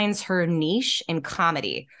really finds her niche in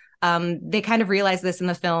comedy. They kind of realize this in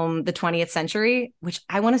the film The 20th Century, which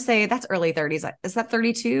I want to say that's early 30s. Is that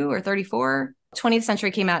 32 or 34? 20th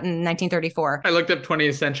Century came out in 1934. I looked up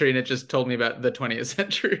 20th Century and it just told me about the 20th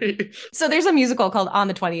century. So there's a musical called On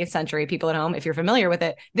the 20th Century, people at home, if you're familiar with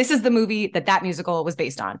it. This is the movie that musical was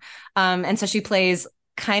based on. And so she plays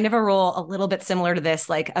kind of a role a little bit similar to this,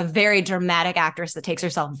 like a very dramatic actress that takes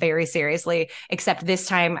herself very seriously, except this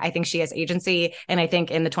time I think she has agency. And I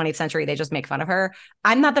think in the 20th Century, they just make fun of her.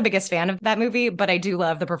 I'm not the biggest fan of that movie, but I do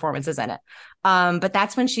love the performances in it. But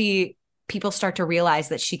that's when people start to realize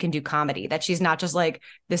that she can do comedy, that she's not just like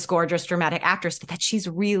this gorgeous dramatic actress, but that she's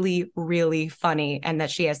really, really funny and that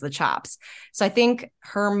she has the chops. So I think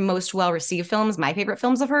her most well-received films, my favorite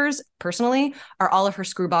films of hers personally, are all of her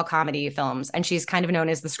screwball comedy films. And she's kind of known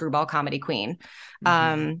as the screwball comedy queen.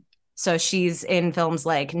 Mm-hmm. So she's in films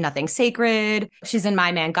like Nothing Sacred. She's in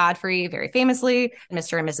My Man Godfrey, very famously,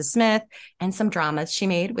 Mr. and Mrs. Smith, and some dramas she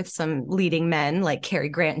made with some leading men like Cary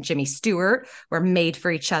Grant and Jimmy Stewart were Made for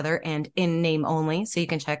Each Other and In Name Only. So you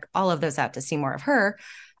can check all of those out to see more of her.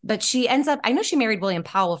 But she ends up, I know she married William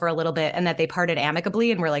Powell for a little bit and that they parted amicably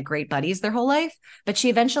and were like great buddies their whole life. But she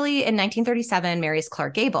eventually in 1937 marries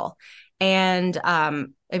Clark Gable. And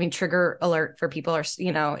trigger alert for people are,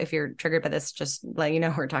 if you're triggered by this, just let you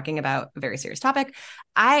know we're talking about a very serious topic.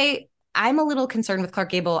 I'm a little concerned with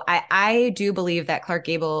Clark Gable. I do believe that Clark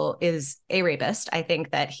Gable is a rapist. I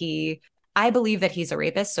believe that he's a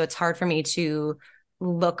rapist. So it's hard for me to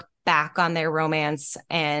look back on their romance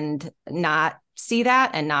and not see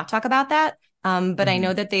that and not talk about that. But I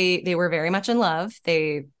know that they were very much in love.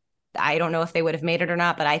 I don't know if they would have made it or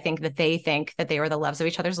not, but I think that they were the loves of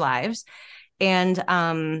each other's lives. And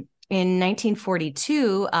in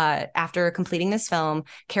 1942, after completing this film,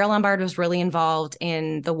 Carole Lombard was really involved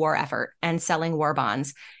in the war effort and selling war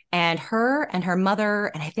bonds. And her mother,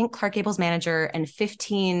 and I think Clark Gable's manager, and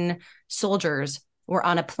 15 soldiers were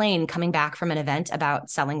on a plane coming back from an event about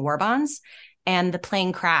selling war bonds. And the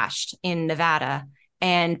plane crashed in Nevada.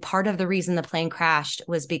 And part of the reason the plane crashed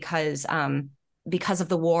was because of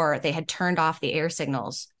the war, they had turned off the air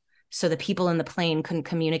signals. So the people in the plane couldn't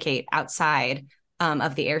communicate outside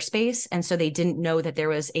of the airspace. And so they didn't know that there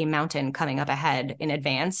was a mountain coming up ahead in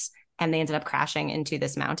advance. And they ended up crashing into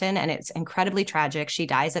this mountain. And it's incredibly tragic. She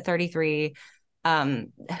dies at 33.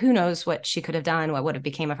 Who knows what she could have done, what would have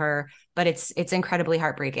became of her. But it's incredibly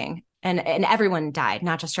heartbreaking. And everyone died,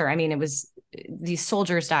 not just her. I mean, it was these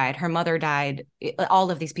soldiers died. Her mother died. All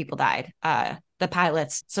of these people died. The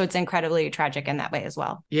pilots. So it's incredibly tragic in that way as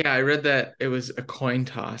well. Yeah, I read that it was a coin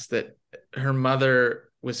toss, that her mother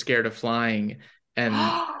was scared of flying and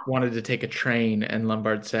wanted to take a train, and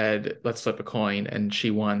Lombard said, let's flip a coin, and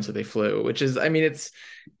she won, so they flew, which is, it's,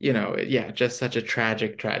 just such a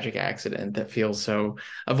tragic accident that feels so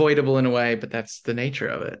avoidable in a way, but that's the nature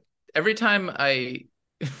of it. Every time I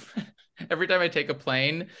take a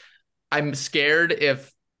plane, I'm scared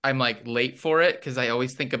if I'm like late for it, because I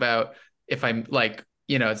always think about if I'm like,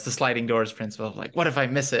 it's the sliding doors principle of like, what if I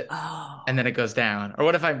miss it and then it goes down? Or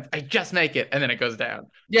what if I just make it and then it goes down?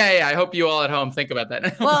 Yeah. I hope you all at home think about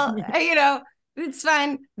that. Well, It's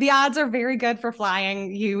fine. The odds are very good for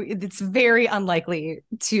flying. It's very unlikely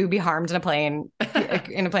to be harmed in a plane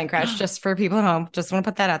crash. Just for people at home, just want to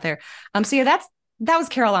put that out there. So yeah, that was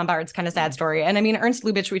Carol Lombard's kind of sad story. And I mean, Ernst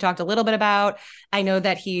Lubitsch, we talked a little bit about. I know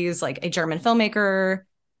that he's like a German filmmaker,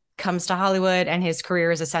 comes to Hollywood, and his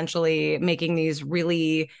career is essentially making these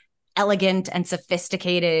really elegant and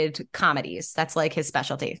sophisticated comedies. That's like his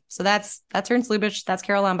specialty. So that's Ernst Lubitsch. That's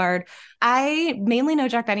Carol Lombard. I mainly know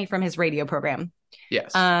Jack Benny from his radio program.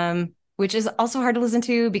 Yes. Which is also hard to listen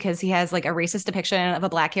to because he has like a racist depiction of a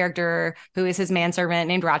Black character who is his manservant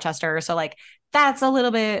named Rochester. So like that's a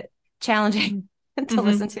little bit challenging to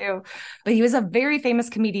listen to. But he was a very famous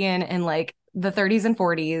comedian in like the 30s and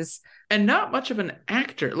 40s. And not much of an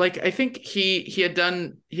actor. Like I think he had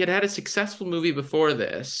had a successful movie before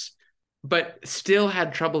this, but still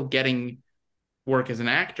had trouble getting work as an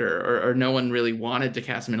actor, or no one really wanted to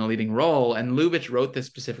cast him in a leading role. And Lubitsch wrote this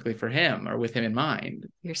specifically for him, or with him in mind.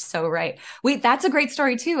 You're so right. Wait, that's a great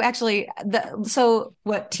story too. Actually, so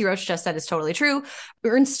what T. Roach just said is totally true.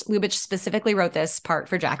 Ernst Lubitsch specifically wrote this part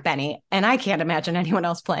for Jack Benny, and I can't imagine anyone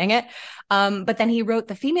else playing it. But then he wrote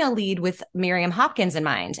the female lead with Miriam Hopkins in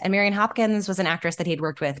mind. And Miriam Hopkins was an actress that he'd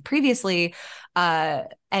worked with previously.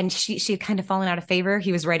 And she had kind of fallen out of favor.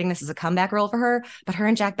 He was writing this as a comeback role for her, but her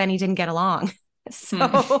and Jack Benny didn't get along.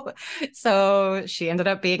 So she ended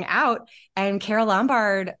up being out, and Carol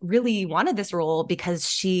Lombard really wanted this role because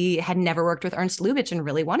she had never worked with Ernst Lubitsch and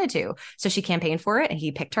really wanted to. So she campaigned for it and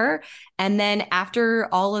he picked her. And then after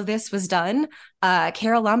all of this was done,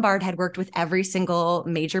 Carol Lombard had worked with every single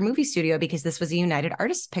major movie studio because this was a United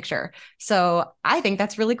Artists picture. So I think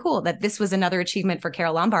that's really cool that this was another achievement for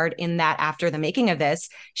Carol Lombard in that after the making of this,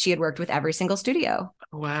 she had worked with every single studio.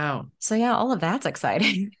 Wow. So yeah, all of that's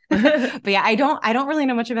exciting. But yeah, I don't really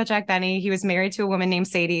know much about Jack Benny. He was married to a woman named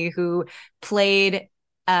Sadie who played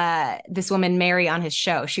this woman Mary on his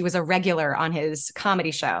show. She was a regular on his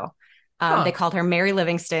comedy show. They called her Mary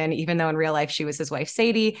Livingston, even though in real life she was his wife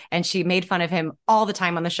Sadie, and she made fun of him all the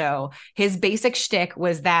time on the show. His basic shtick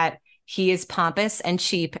was that he is pompous and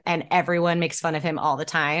cheap, and everyone makes fun of him all the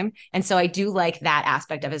time. And so I do like that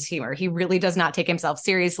aspect of his humor. He really does not take himself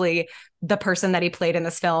seriously. The person that he played in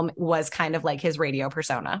this film was kind of like his radio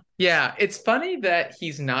persona. Yeah, it's funny that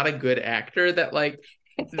he's not a good actor, that like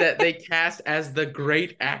that they cast as the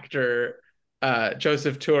great actor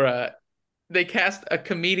Joseph Tura. They cast a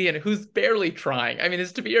comedian who's barely trying. I mean,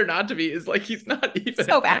 is to be or not to be is like he's not even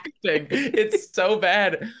so acting. It's so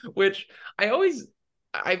bad, which I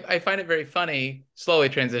find it very funny, slowly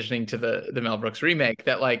transitioning to the Mel Brooks remake,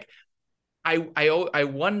 that like I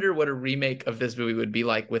wonder what a remake of this movie would be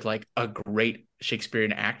like with like a great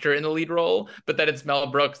Shakespearean actor in the lead role, but that it's Mel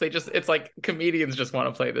Brooks. It's like comedians just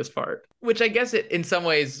want to play this part, which I guess it in some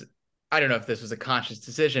ways, I don't know if this was a conscious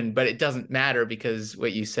decision, but it doesn't matter because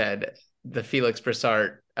what you said, the Felix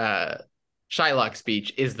Bressart Shylock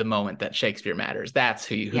speech is the moment that Shakespeare matters. That's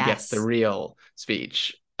who gets the real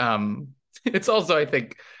speech. It's also, I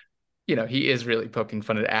think, he is really poking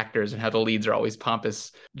fun at actors and how the leads are always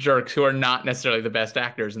pompous jerks who are not necessarily the best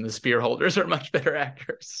actors, and the spear holders are much better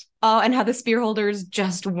actors. Oh, and how the spear holders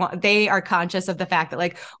they are conscious of the fact that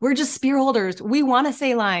like, we're just spear holders. We want to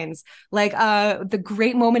say lines. Like the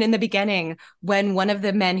great moment in the beginning when one of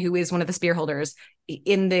the men who is one of the spear holders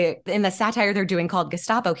in the satire they're doing called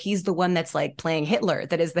Gestapo, he's the one that's like playing Hitler,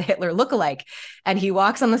 that is the Hitler lookalike. And he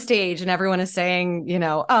walks on the stage and everyone is saying,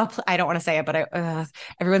 I don't want to say it, but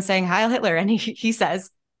everyone's saying Heil Hitler. And he says,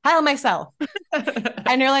 Heil myself.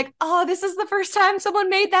 And you're like, oh, this is the first time someone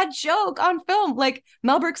made that joke on film. Like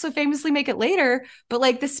Mel Brooks would famously make it later, but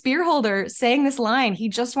like the spear holder saying this line, he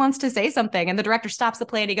just wants to say something. And the director stops the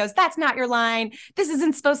play and he goes, that's not your line. This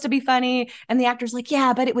isn't supposed to be funny. And the actor's like,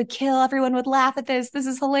 yeah, but it would kill. Everyone would laugh at this. This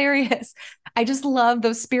is hilarious. I just love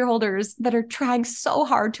those spear holders that are trying so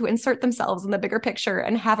hard to insert themselves in the bigger picture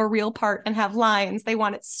and have a real part and have lines. They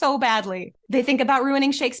want it so badly. They think about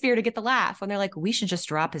ruining Shakespeare to get the laugh when they're like, we should just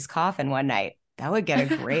drop his coffin one night. That would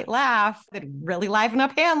get a great laugh. It'd really liven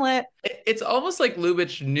up Hamlet. It's almost like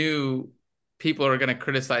Lubitsch knew people are going to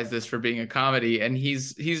criticize this for being a comedy, and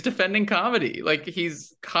he's defending comedy. Like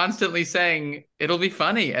he's constantly saying it'll be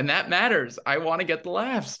funny, and that matters. I want to get the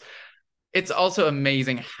laughs. It's also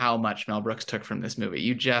amazing how much Mel Brooks took from this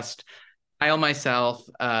movie. Heil myself,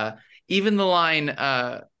 even the line,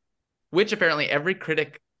 which apparently every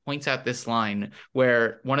critic points out this line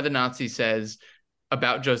where one of the Nazis says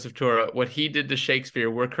about Joseph Tura, what he did to Shakespeare,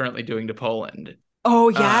 we're currently doing to Poland. Oh,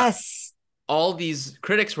 yes. All these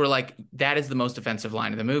critics were like, that is the most offensive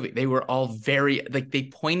line of the movie. They were all very, like, they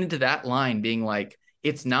pointed to that line being like,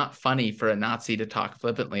 it's not funny for a Nazi to talk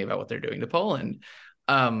flippantly about what they're doing to Poland.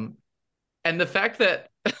 And the fact that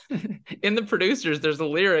in the producers, there's a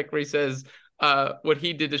lyric where he says, what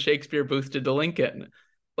he did to Shakespeare, Booth did to Lincoln.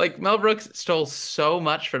 Like Mel Brooks stole so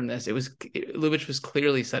much from this. Lubitsch was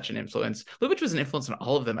clearly such an influence. Lubitsch was an influence on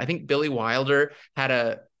all of them. I think Billy Wilder had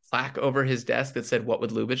a plaque over his desk that said, "What would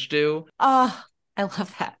Lubitsch do?" Oh, I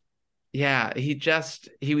love that. Yeah,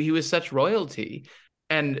 he was such royalty.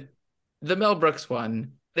 And the Mel Brooks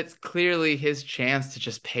one, it's clearly his chance to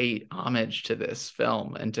just pay homage to this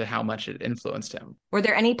film and to how much it influenced him. Were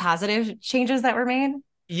there any positive changes that were made?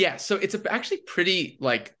 Yeah, so it's actually pretty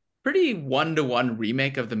one-to-one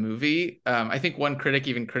remake of the movie. I think one critic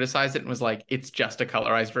even criticized it and was like, it's just a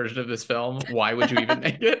colorized version of this film. Why would you even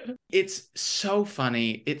make it? It's so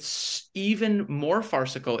funny. It's even more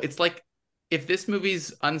farcical. It's like if this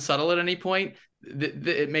movie's unsubtle at any point,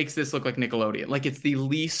 it makes this look like Nickelodeon. Like it's the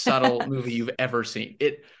least subtle movie you've ever seen.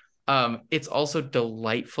 It's also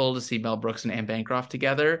delightful to see Mel Brooks and Anne Bancroft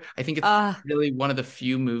together. I think it's really one of the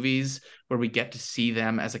few movies where we get to see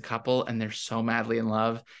them as a couple and they're so madly in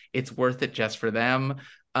love. It's worth it just for them.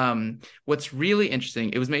 What's really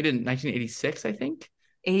interesting, it was made in 1986, I think.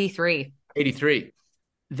 83.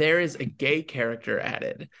 There is a gay character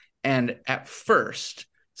added. And at first,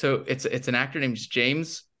 so it's an actor named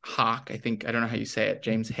James Hawk, I think. I don't know how you say it.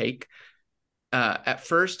 James Hake. At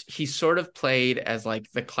first, he sort of played as like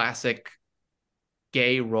the classic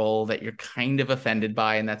gay role that you're kind of offended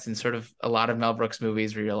by. And that's in sort of a lot of Mel Brooks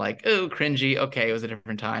movies where you're like, oh, cringy. Okay, it was a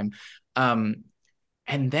different time. And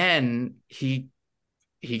then he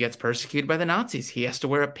gets persecuted by the Nazis. He has to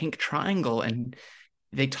wear a pink triangle and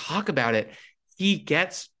they talk about it. He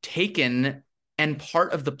gets taken, and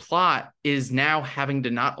part of the plot is now having to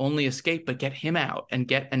not only escape, but get him out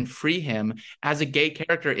and free him as a gay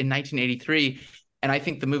character in 1983. And I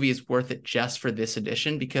think the movie is worth it just for this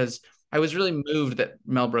edition, because I was really moved that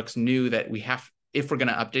Mel Brooks knew that if we're going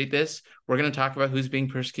to update this, we're going to talk about who's being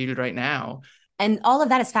persecuted right now. And all of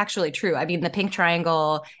that is factually true. I mean, the pink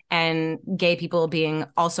triangle and gay people being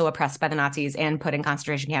also oppressed by the Nazis and put in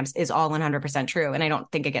concentration camps is all 100% true. And I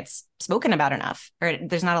don't think it gets spoken about enough, or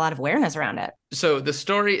there's not a lot of awareness around it. So the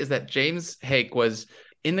story is that James Hake was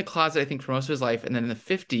in the closet, I think, for most of his life. And then in the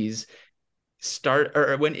 50s,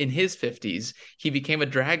 when in his 50s, he became a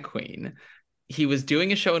drag queen. He was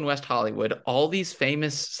doing a show in West Hollywood. All these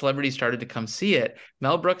famous celebrities started to come see it.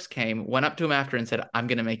 Mel Brooks came, went up to him after and said, I'm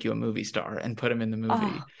going to make you a movie star, and put him in the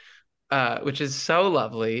movie, which is so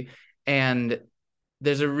lovely. And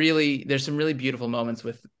there's some really beautiful moments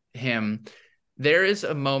with him. There is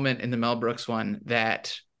a moment in the Mel Brooks one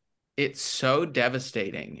that it's so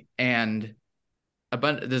devastating. And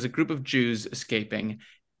there's a group of Jews escaping,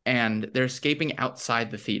 and they're escaping outside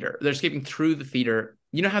the theater. They're escaping through the theater.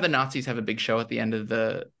 You know how the Nazis have a big show at the end of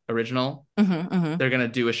the original? Mm-hmm, mm-hmm. They're going to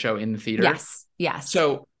do a show in the theater. Yes.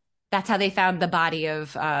 So that's how they found the body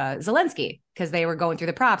of Zelensky, because they were going through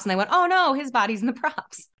the props and they went, oh no, his body's in the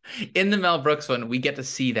props. In the Mel Brooks one, we get to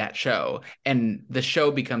see that show, and the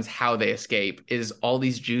show becomes how they escape is all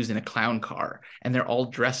these Jews in a clown car, and they're all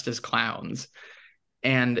dressed as clowns.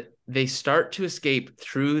 And they start to escape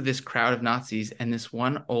through this crowd of Nazis, and this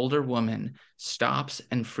one older woman stops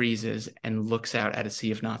and freezes and looks out at a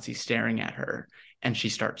sea of Nazis staring at her, and she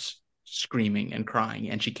starts screaming and crying,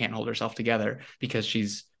 and she can't hold herself together because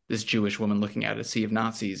she's this Jewish woman looking out at a sea of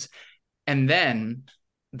Nazis. And then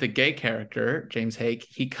the gay character, James Hake,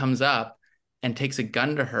 he comes up and takes a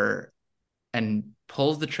gun to her and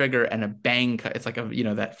pulls the trigger, and a bang, it's like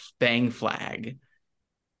that bang flag,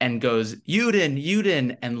 and goes,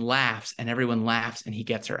 Yudin, and laughs, and everyone laughs, and he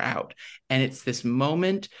gets her out. And it's this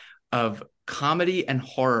moment of comedy and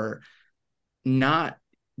horror not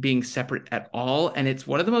being separate at all. And it's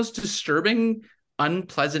one of the most disturbing,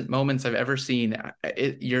 unpleasant moments I've ever seen.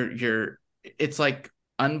 It's like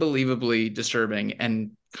unbelievably disturbing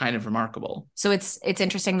and kind of remarkable. So it's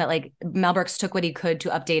interesting that like Mel Brooks took what he could to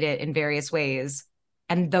update it in various ways.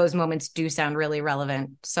 And those moments do sound really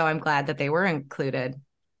relevant. So I'm glad that they were included.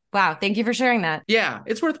 Wow. Thank you for sharing that. Yeah,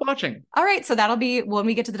 it's worth watching. All right. So that'll be when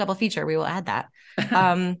we get to the double feature, we will add that.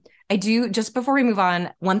 I do, just before we move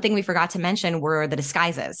on, one thing we forgot to mention were the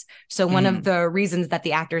disguises. So one of the reasons that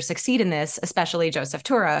the actors succeed in this, especially Joseph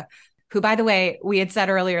Tura, who, by the way, we had said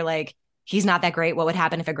earlier, like, he's not that great. What would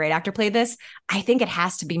happen if a great actor played this? I think it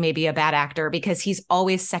has to be maybe a bad actor, because he's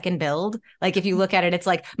always second billed. Like if you look at it, it's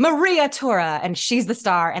like Maria Tura and she's the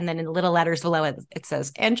star. And then in little letters below it, it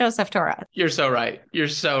says, and Joseph Tura. You're so right.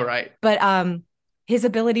 But his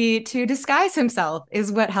ability to disguise himself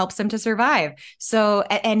is what helps him to survive. So,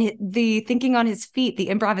 and the thinking on his feet, the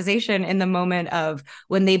improvisation in the moment of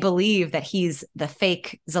when they believe that he's the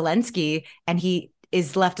fake Zelensky, and he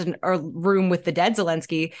is left in a room with the dead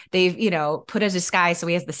Zelensky. They've, put a disguise so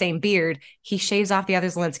he has the same beard. He shaves off the other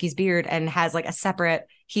Zelensky's beard and has like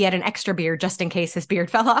he had an extra beard just in case his beard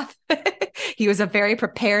fell off. He was a very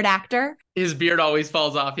prepared actor. His beard always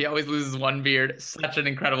falls off. He always loses one beard. Such an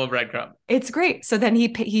incredible breadcrumb. It's great. So then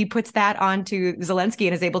he puts that onto Zelensky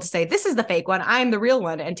and is able to say, this is the fake one, I'm the real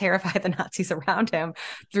one, and terrify the Nazis around him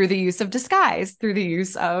through the use of disguise, through the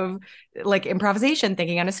use of like improvisation,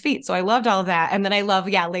 thinking on his feet. So I loved all of that. And then I love,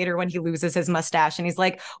 later when he loses his mustache and he's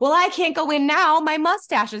like, well, I can't go in now. My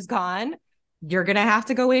mustache is gone. You're going to have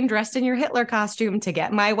to go in dressed in your Hitler costume to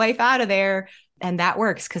get my wife out of there. And that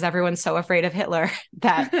works because everyone's so afraid of Hitler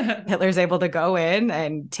that Hitler's able to go in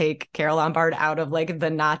and take Carole Lombard out of like the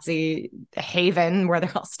Nazi haven where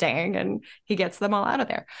they're all staying, and he gets them all out of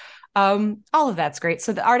there. All of that's great.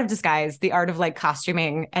 So the art of disguise, the art of like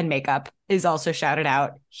costuming and makeup is also shouted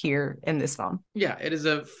out here in this film. Yeah, it is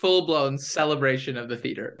a full-blown celebration of the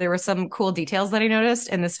theater. There were some cool details that I noticed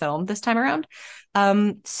in this film this time around.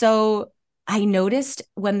 So I noticed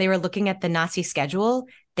when they were looking at the Nazi schedule,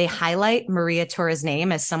 they highlight Maria Tora's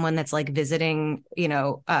name as someone that's like visiting,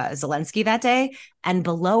 Zelensky that day. And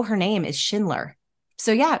below her name is Schindler.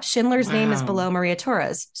 So yeah, Schindler's name is below Maria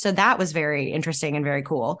Tora's. So that was very interesting and very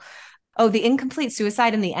cool. Oh, the incomplete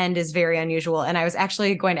suicide in the end is very unusual. And I was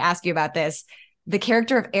actually going to ask you about this. The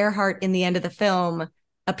character of Earhart in the end of the film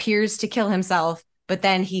appears to kill himself, but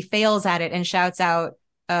then he fails at it and shouts out,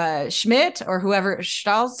 Schmidt or whoever,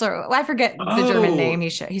 Stolz, or I forget the German name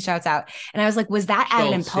he shouts out. And I was like, was that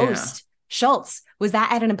added in post? Yeah. Schultz, was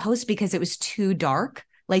that added in post because it was too dark?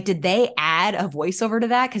 Like, did they add a voiceover to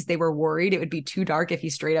that because they were worried it would be too dark if he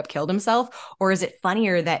straight up killed himself? Or is it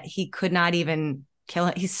funnier that he could not even kill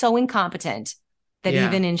him? He's so incompetent that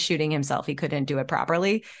even in shooting himself, he couldn't do it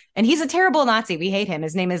properly. And he's a terrible Nazi. We hate him.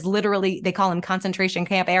 His name is literally, they call him Concentration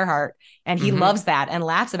Camp Earhart, and he loves that and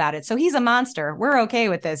laughs about it. So he's a monster. We're okay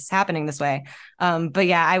with this happening this way. But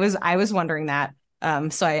yeah, I was wondering that.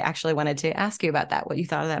 So I actually wanted to ask you about that, what you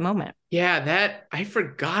thought of that moment. Yeah, I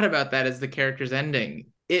forgot about that as the character's ending.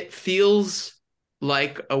 It feels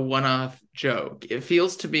like a one-off joke. It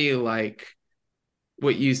feels to me like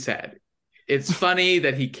what you said. It's funny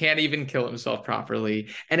that he can't even kill himself properly.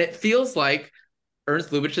 And it feels like Ernst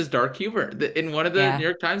Lubitsch's dark humor. In one of the New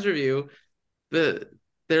York Times review, they're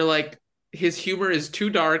like, his humor is too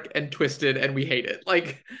dark and twisted and we hate it.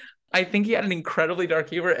 Like, I think he had an incredibly dark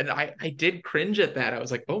humor, and I did cringe at that. I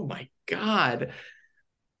was like, oh my God.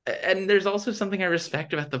 And there's also something I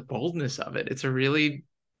respect about the boldness of it. It's a really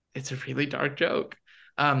dark joke.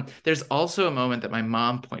 There's also a moment that my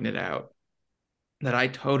mom pointed out that I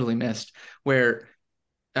totally missed, where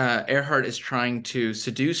Earhart is trying to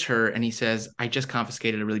seduce her, and he says, I just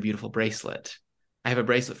confiscated a really beautiful bracelet. I have a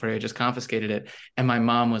bracelet for you. I just confiscated it. And my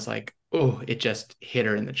mom was like, oh, it just hit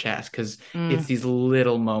her in the chest, because it's these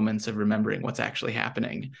little moments of remembering what's actually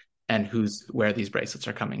happening and where these bracelets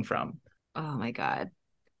are coming from. Oh my God.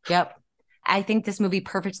 Yep. I think this movie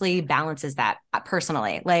perfectly balances that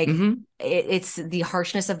personally. Like it's the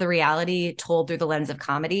harshness of the reality told through the lens of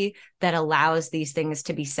comedy that allows these things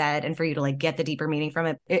to be said and for you to like get the deeper meaning from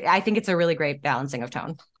it. I think it's a really great balancing of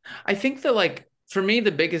tone. I think that like, for me,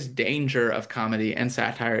 the biggest danger of comedy and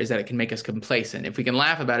satire is that it can make us complacent. If we can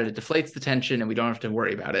laugh about it, it deflates the tension and we don't have to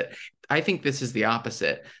worry about it. I think this is the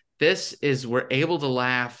opposite. We're able to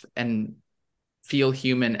laugh and feel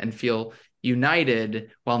human and feel united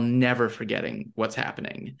while never forgetting what's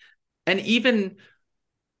happening. And even,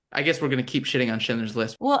 I guess we're going to keep shitting on Schindler's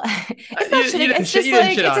List. Well, it's not shitting. It's just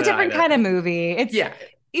like, it's a different kind of movie. It's,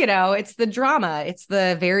 it's the drama. It's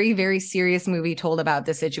the very, very serious movie told about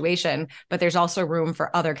the situation. But there's also room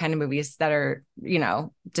for other kind of movies that are,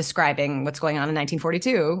 describing what's going on in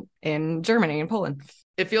 1942 in Germany and Poland.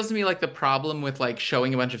 It feels to me like the problem with like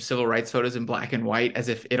showing a bunch of civil rights photos in black and white as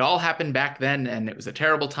if it all happened back then and it was a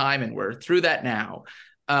terrible time and we're through that now.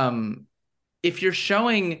 If you're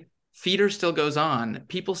showing theater still goes on,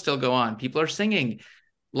 people still go on, people are singing,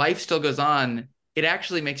 life still goes on, it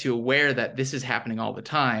actually makes you aware that this is happening all the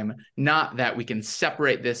time, not that we can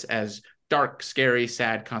separate this as dark, scary,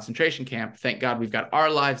 sad concentration camp. Thank God we've got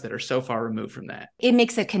our lives that are so far removed from that. It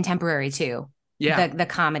makes it contemporary too. Yeah. The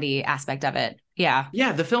comedy aspect of it. Yeah.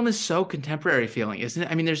 Yeah. The film is so contemporary feeling, isn't it?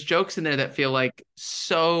 I mean, there's jokes in there that feel like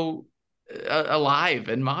so alive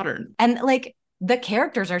and modern. And like the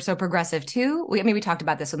characters are so progressive too. We talked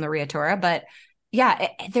about this in the Maria Tora, but yeah,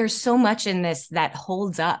 there's so much in this that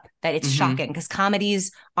holds up that it's shocking because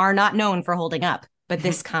comedies are not known for holding up, but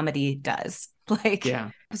this comedy does.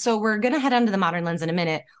 So we're going to head on to the modern lens in a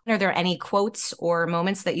minute. Are there any quotes or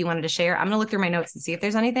moments that you wanted to share? I'm going to look through my notes and see if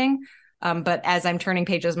there's anything. But as I'm turning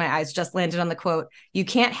pages, my eyes just landed on the quote, "You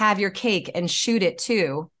can't have your cake and shoot it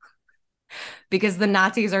too," because the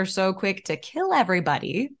Nazis are so quick to kill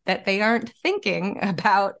everybody that they aren't thinking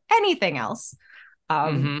about anything else.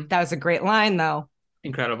 That was a great line, though.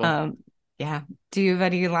 Incredible. Yeah. Do you have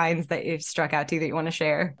any lines that you've struck out to you that you want to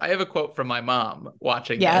share? I have a quote from my mom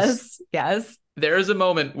watching this. Yes. There is a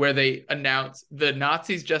moment where they announce the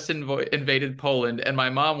Nazis just invaded Poland, and my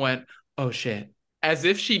mom went, "Oh shit." As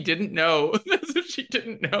if she didn't know, as if she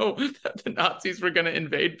didn't know that the Nazis were going to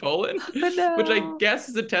invade Poland, No. which I guess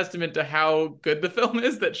is a testament to how good the film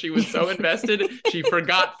is that she was so invested, she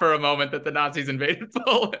forgot for a moment that the Nazis invaded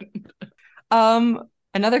Poland.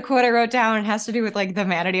 Another quote I wrote down has to do with like the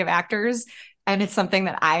vanity of actors. And it's something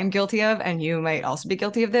that I am guilty of, and you might also be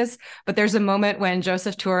guilty of this. But there's a moment when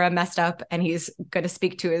Joseph Tura messed up and he's going to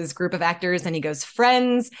speak to his group of actors and he goes,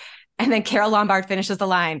 "Friends." And then Carole Lombard finishes the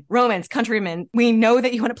line, "Romans, countrymen, we know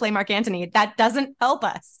that you want to play Mark Antony. That doesn't help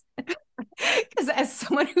us." Because as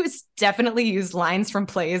someone who's definitely used lines from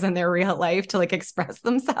plays in their real life to like express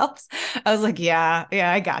themselves, I was like, yeah,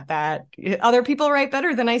 I got that. Other people write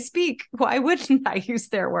better than I speak. Why wouldn't I use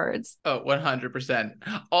their words? Oh, 100%.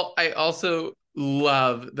 I also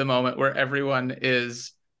love the moment where everyone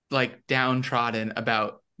is like downtrodden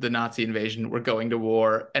about the Nazi invasion. We're going to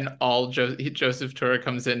war. And Joseph Tura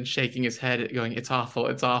comes in shaking his head going, "It's awful.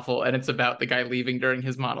 It's awful." And it's about the guy leaving during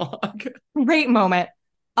his monologue. Great moment.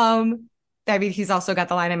 I mean, he's also got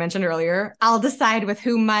the line I mentioned earlier. "I'll decide with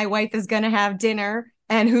whom my wife is going to have dinner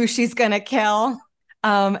and who she's going to kill."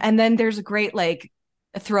 And then there's a great like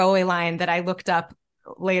throwaway line that I looked up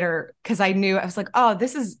later because I was like, oh,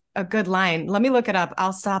 this is a good line. Let me look it up.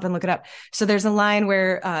 I'll stop and look it up. So there's a line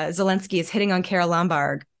where Zelensky is hitting on Carole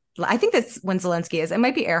Lombard. I think that's when Zelensky is. It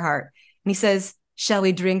might be Earhart. And he says, "Shall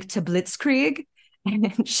we drink to Blitzkrieg?"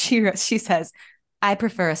 And she says, "I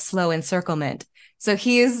prefer a slow encirclement." So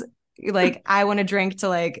he's like, "I want to drink to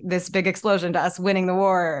like this big explosion, to us winning the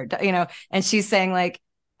war, and she's saying like,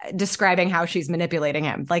 describing how she's manipulating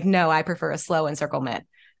him. Like, "No, I prefer a slow encirclement."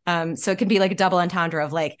 So it can be like a double entendre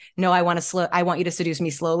of like, "No, I want you to seduce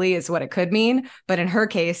me slowly," is what it could mean. But in her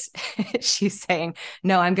case, she's saying,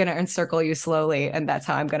 "No, I'm going to encircle you slowly. And that's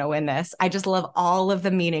how I'm going to win this." I just love all of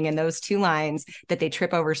the meaning in those two lines that they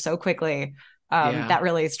trip over so quickly. That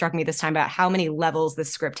really struck me this time about how many levels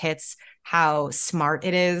this script hits, how smart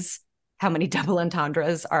it is, how many double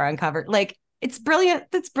entendres are uncovered. Like, it's brilliant.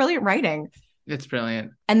 It's brilliant writing. It's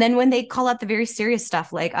brilliant. And then when they call out the very serious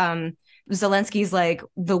stuff, like Zelensky's like,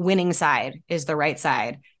 the winning side is the right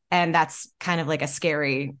side. And that's kind of like a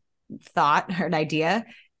scary thought or an idea.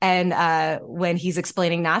 And when he's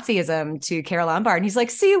explaining Nazism to Carole Lombard, and he's like,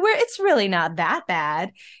 "See, it's really not that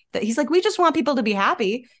bad." That he's like, "We just want people to be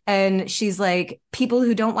happy." And she's like, "People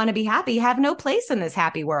who don't want to be happy have no place in this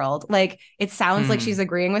happy world." Like, it sounds like she's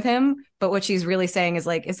agreeing with him, but what she's really saying is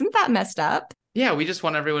like, isn't that messed up? Yeah, we just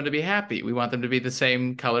want everyone to be happy. We want them to be the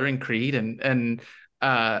same color and creed, and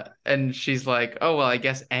she's like, "Oh, well, I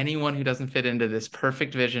guess anyone who doesn't fit into this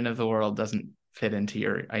perfect vision of the world doesn't fit into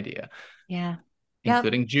your idea." Yeah.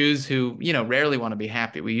 Including Jews who, rarely want to be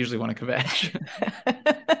happy. We usually want to kvetch.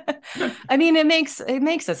 I mean, it makes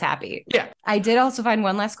us happy. Yeah. I did also find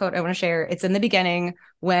one last quote I want to share. It's in the beginning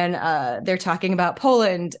when they're talking about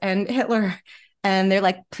Poland and Hitler, and they're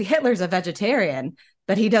like, "Hitler's a vegetarian,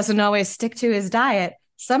 but he doesn't always stick to his diet.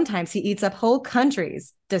 Sometimes he eats up whole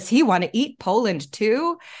countries. Does he want to eat Poland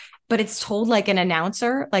too?" But it's told like an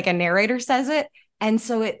announcer, like a narrator says it. And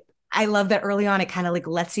so I love that early on, it kind of like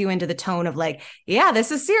lets you into the tone of like, yeah, this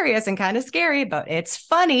is serious and kind of scary, but it's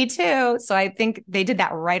funny too. So I think they did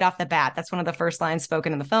that right off the bat. That's one of the first lines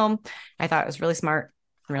spoken in the film. I thought it was really smart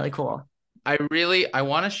and really cool. I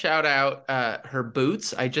want to shout out her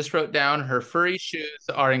boots. I just wrote down her furry shoes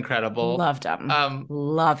are incredible. Loved them.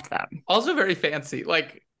 Loved them. Also very fancy.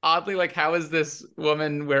 Like, oddly, like, how is this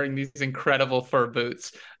woman wearing these incredible fur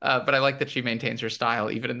boots? But I like that she maintains her style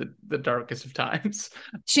even in the darkest of times.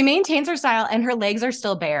 She maintains her style and her legs are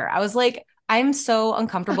still bare. I was like, I'm so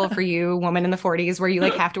uncomfortable for you, woman in the 40s, where you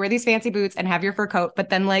like have to wear these fancy boots and have your fur coat, but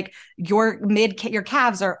then like your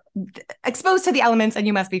calves are exposed to the elements and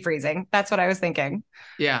you must be freezing. That's what I was thinking.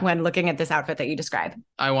 Yeah. When looking at this outfit that you describe.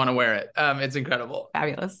 I want to wear it. It's incredible.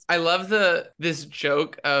 Fabulous. I love this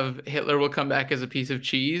joke of Hitler will come back as a piece of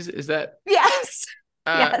cheese. Is that? Yes.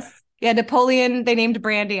 Yes. Yeah. Napoleon, they named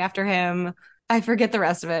brandy after him. I forget the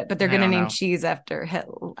rest of it, but they're going to name cheese after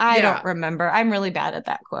Hitler. I don't remember. I'm really bad at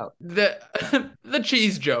that quote. The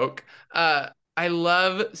cheese joke. I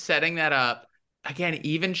love setting that up. Again,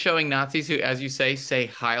 even showing Nazis who, as you say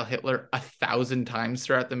Heil Hitler 1,000 times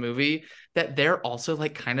throughout the movie, that they're also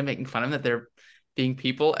like kind of making fun of them, that they're being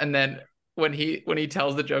people. And then when he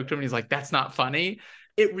tells the joke to him, he's like, "That's not funny."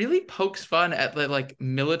 It really pokes fun at the like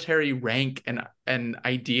military rank and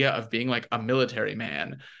idea of being like a military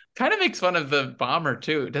man. Kind of makes fun of the bomber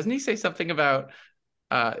too. Doesn't he say something about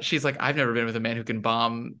she's like, "I've never been with a man who can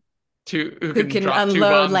Who can drop two unload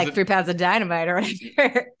bombs like 3 pounds of dynamite or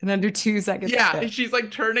whatever in under 2 seconds. Yeah, she's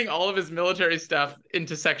like turning all of his military stuff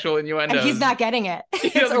into sexual innuendos. And he's not getting it. He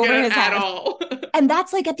It's doesn't over get it his head at all. And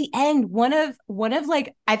that's like at the end, one of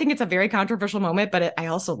like, I think it's a very controversial moment, but I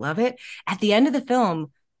also love it. At the end of the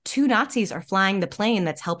film, two Nazis are flying the plane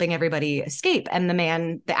that's helping everybody escape. And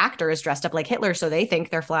the actor is dressed up like Hitler. So they think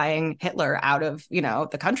they're flying Hitler out of,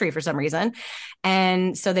 the country for some reason.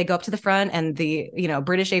 And so they go up to the front and the,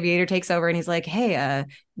 British aviator takes over and he's like, hey,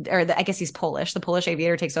 I guess he's Polish. The Polish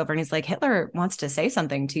aviator takes over and he's like, Hitler wants to say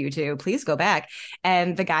something to you two. Please go back.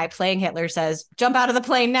 And the guy playing Hitler says, jump out of the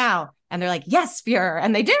plane now. And they're like, yes, Fuhrer.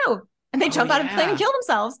 And they do. And they jump out of the plane and kill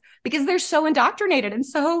themselves because they're so indoctrinated. And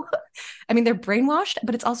so, I mean, they're brainwashed,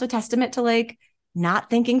 but it's also a testament to like not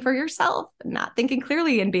thinking for yourself, not thinking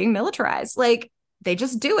clearly and being militarized. Like they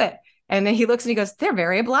just do it. And then he looks and he goes, they're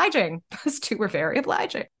very obliging. Those two were very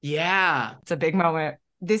obliging. Yeah. It's a big moment.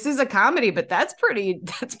 This is a comedy, but that's pretty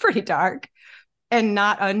dark and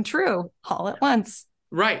not untrue all at once.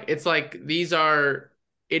 Right. It's like, these are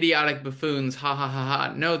idiotic buffoons, ha ha ha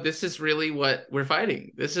ha. No, this is really what we're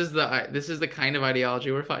fighting. This is the kind of ideology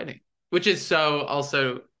we're fighting, which is so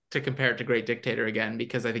also to compare it to Great Dictator again,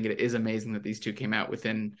 because I think it is amazing that these two came out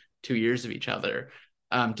within 2 years of each other.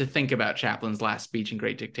 To think about Chaplin's last speech in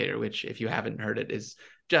Great Dictator, which if you haven't heard it is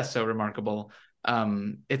just so remarkable.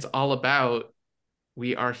 It's all about,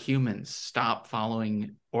 we are humans. Stop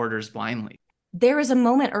following orders blindly. There is a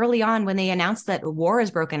moment early on when they announced that war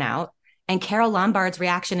has broken out. And Carole Lombard's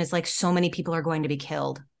reaction is like, so many people are going to be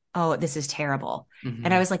killed. Oh, this is terrible. Mm-hmm.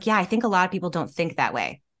 And I was like, yeah, I think a lot of people don't think that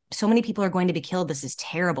way. So many people are going to be killed. This is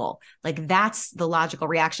terrible. Like that's the logical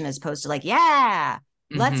reaction as opposed to like, yeah,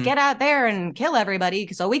 let's get out there and kill everybody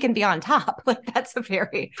so we can be on top. Like that's a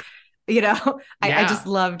very, I just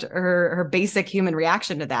loved her basic human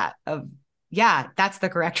reaction to that of, yeah, that's the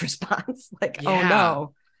correct response. Like, oh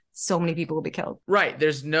no. So many people will be killed. Right.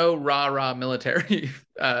 There's no rah-rah military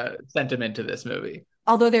sentiment to this movie.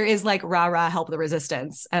 Although there is like rah-rah help the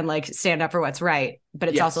resistance and like stand up for what's right. But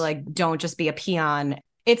it's also like, don't just be a peon.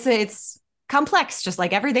 It's complex, just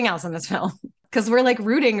like everything else in this film. Because we're like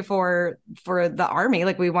rooting for the army.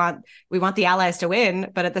 Like we want the Allies to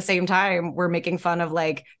win. But at the same time, we're making fun of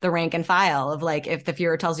like the rank and file of like, if the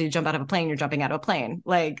Fuhrer tells you to jump out of a plane, you're jumping out of a plane.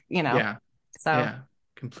 Like, Yeah. So. Yeah,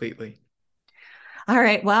 completely. All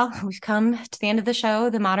right. Well, we've come to the end of the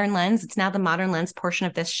show, The Modern Lens. It's now the Modern Lens portion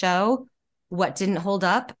of this show. What didn't hold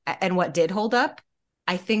up and what did hold up?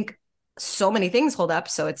 I think so many things hold up.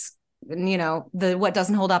 So it's, what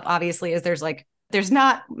doesn't hold up, obviously, is there's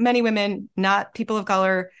not many women, not people of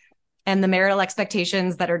color, and the marital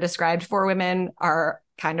expectations that are described for women are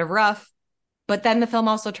kind of rough. But then the film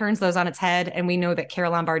also turns those on its head. And we know that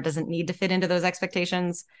Carole Lombard doesn't need to fit into those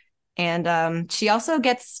expectations. And she also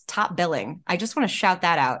gets top billing. I just want to shout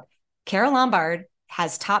that out. Carole Lombard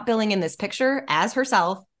has top billing in this picture as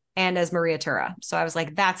herself and as Maria Tura. So I was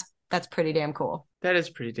like, that's pretty damn cool. That is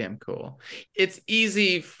pretty damn cool. It's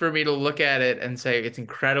easy for me to look at it and say it's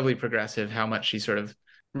incredibly progressive how much she's sort of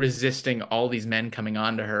resisting all these men coming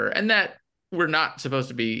onto her, and that we're not supposed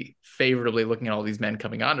to be favorably looking at all these men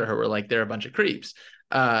coming onto her. We're like, they're a bunch of creeps.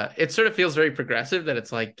 It sort of feels very progressive that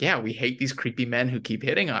it's like, yeah, we hate these creepy men who keep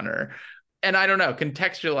hitting on her. And I don't know,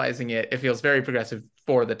 contextualizing it feels very progressive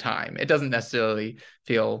for the time. It doesn't necessarily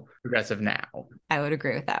feel progressive now. I would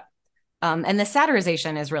agree with that. And the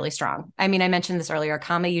satirization is really strong. I mean, I mentioned this earlier,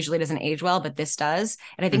 comedy usually doesn't age well, but this does.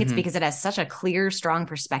 And I think it's because it has such a clear, strong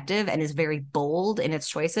perspective and is very bold in its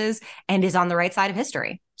choices and is on the right side of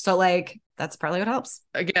history. So like, that's probably what helps.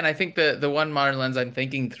 Again, I think the one modern lens I'm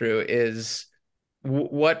thinking through is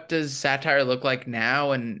what does satire look like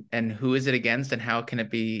now, and who is it against, and how can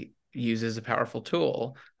it be used as a powerful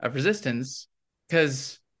tool of resistance?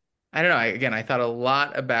 Because I don't know, I thought a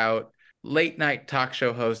lot about late night talk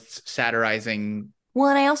show hosts satirizing.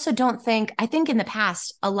 Well, and I think in the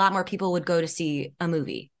past, a lot more people would go to see a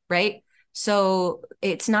movie, right? So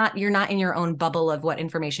you're not in your own bubble of what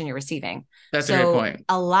information you're receiving. That's a good point.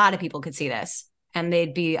 A lot of people could see this and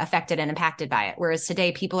they'd be affected and impacted by it. Whereas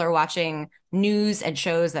today, people are watching news and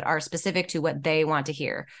shows that are specific to what they want to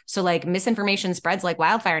hear. So like misinformation spreads like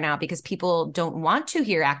wildfire now because people don't want to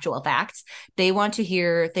hear actual facts. They want to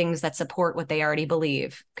hear things that support what they already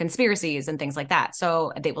believe, conspiracies and things like that.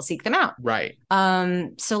 So they will seek them out. Right.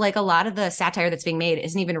 So like a lot of the satire that's being made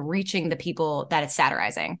isn't even reaching the people that it's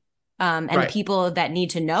satirizing. And the people that need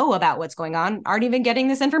to know about what's going on aren't even getting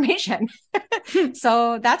this information.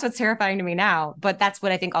 So that's what's terrifying to me now. But that's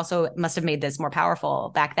what I think also must have made this more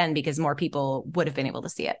powerful back then, because more people would have been able to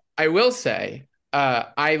see it. I will say,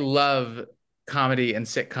 I love comedy and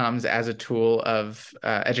sitcoms as a tool of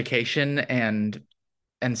education and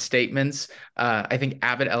statements. I think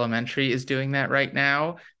Abbott Elementary is doing that right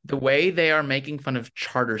now. The way they are making fun of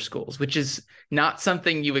charter schools, which is not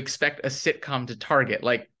something you expect a sitcom to target.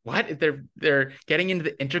 Like, what? They're getting into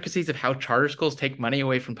the intricacies of how charter schools take money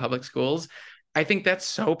away from public schools. I think that's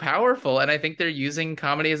so powerful, and I think they're using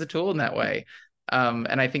comedy as a tool in that way.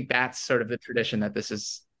 And I think that's sort of the tradition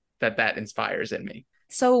that inspires in me.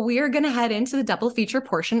 So we are going to head into the double feature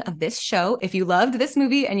portion of this show. If you loved this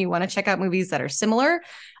movie and you want to check out movies that are similar,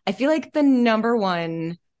 I feel like the number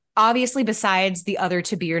one, obviously besides the other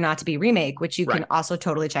To Be or Not to Be remake, which you can also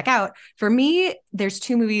totally check out. For me, there's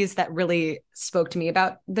two movies that really spoke to me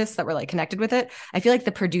about this, that were like connected with it. I feel like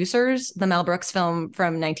The Producers, the Mel Brooks film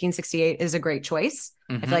from 1968, is a great choice.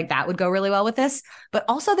 I feel like that would go really well with this. But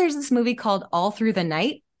also there's this movie called All Through the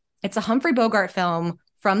Night. It's a Humphrey Bogart film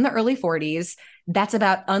from the early 40s that's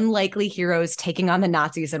about unlikely heroes taking on the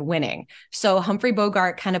Nazis and winning. So Humphrey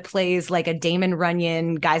Bogart kind of plays like a Damon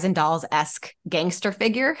Runyon, Guys and Dolls-esque gangster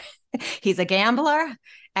figure. He's a gambler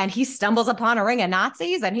and he stumbles upon a ring of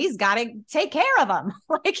Nazis and he's got to take care of them.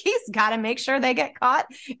 Like, he's got to make sure they get caught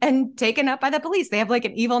and taken up by the police. They have like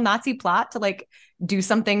an evil Nazi plot to like do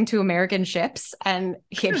something to American ships, and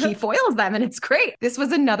he foils them, and it's great. This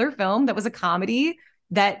was another film that was a comedy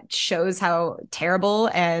that shows how terrible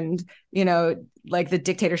and, you know, like the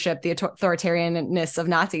dictatorship, the authoritarianness of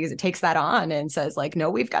Nazis, it takes that on and says like, no,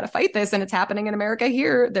 we've got to fight this. And it's happening in America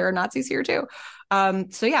here. There are Nazis here too.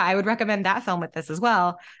 So yeah, I would recommend that film with this as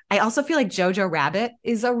well. I also feel like Jojo Rabbit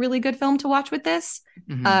is a really good film to watch with this.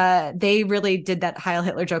 They really did that Heil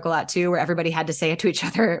Hitler joke a lot too, where everybody had to say it to each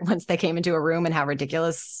other once they came into a room, and how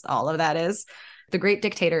ridiculous all of that is. The Great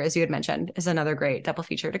Dictator, as you had mentioned, is another great double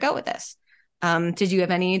feature to go with this. Did you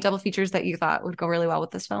have any double features that you thought would go really well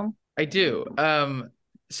with this film? I do.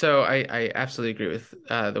 So I absolutely agree with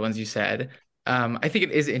the ones you said. I think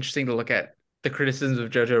it is interesting to look at the criticisms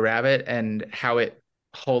of Jojo Rabbit and how it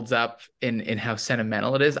holds up in how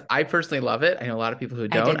sentimental it is. I personally love it. I know a lot of people who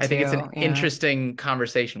don't. I think it's an interesting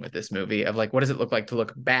conversation with this movie of like, what does it look like to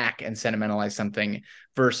look back and sentimentalize something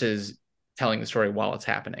versus telling the story while it's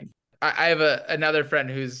happening. I have another friend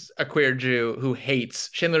who's a queer Jew who hates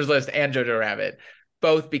Schindler's List and Jojo Rabbit,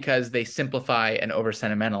 both because they simplify and over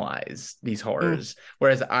sentimentalize these horrors.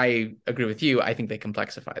 Whereas I agree with you. I think they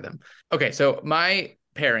complexify them. Okay, so my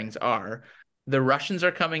pairings are The Russians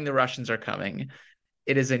Are Coming, The Russians Are Coming.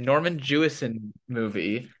 It is a Norman Jewison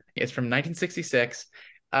movie. It's from 1966.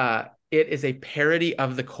 It is a parody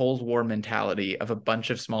of the Cold War mentality of a bunch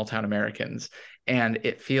of small town Americans. And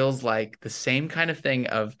it feels like the same kind of thing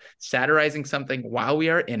of satirizing something while we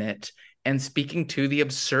are in it and speaking to the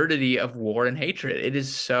absurdity of war and hatred. It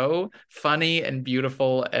is so funny and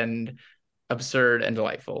beautiful and absurd and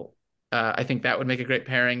delightful. I think that would make a great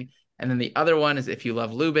pairing. And then the other one is, if you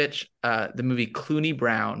love Lubitsch, the movie Clooney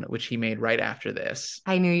Brown, which he made right after this.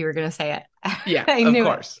 I knew you were going to say it. Yeah, of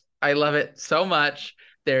course. I love it so much.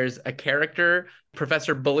 There's a character,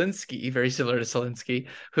 Professor Belinsky, very similar to Selinsky,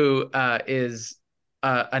 who is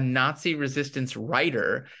a Nazi resistance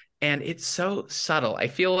writer. And it's so subtle. I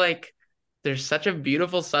feel like there's such a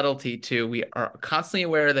beautiful subtlety to, we are constantly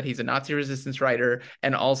aware that he's a Nazi resistance writer.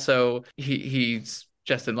 And also he's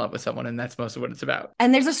just in love with someone. And that's most of what it's about.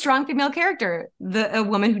 And there's a strong female character, a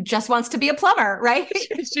woman who just wants to be a plumber, right?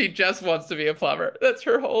 She just wants to be a plumber. That's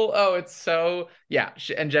her whole, it's so, yeah.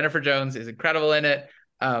 And Jennifer Jones is incredible in it.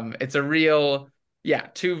 It's a real,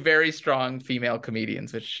 two very strong female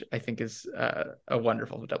comedians, which I think is a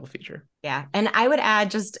wonderful double feature. Yeah. And I would add,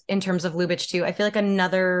 just in terms of Lubitsch too, I feel like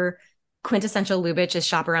another quintessential Lubitsch is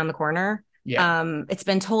Shop Around the Corner. Yeah. It's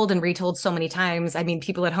been told and retold so many times. I mean,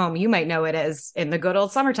 people at home, you might know it as In the Good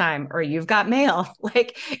Old Summertime, or You've Got Mail.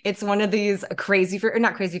 Like, it's one of these not crazy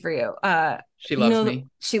for you. She Loves Me.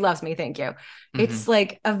 She Loves Me. Thank you. Mm-hmm. It's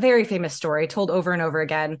like a very famous story told over and over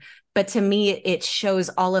again. But to me, it shows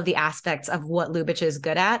all of the aspects of what Lubitsch is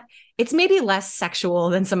good at. It's maybe less sexual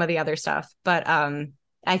than some of the other stuff, but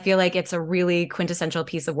I feel like it's a really quintessential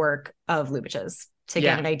piece of work of Lubitsch's to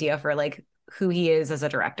get an idea for like who he is as a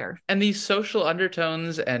director. And these social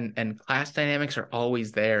undertones and class dynamics are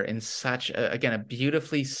always there in such a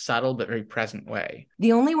beautifully subtle but very present way.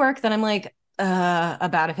 The only work that I'm like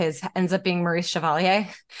about of his ends up being Maurice Chevalier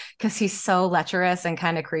because he's so lecherous and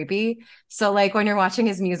kind of creepy. So like when you're watching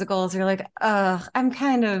his musicals, you're like, I'm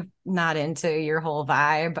kind of not into your whole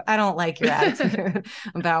vibe. I don't like your attitude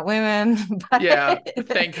about women. But Yeah,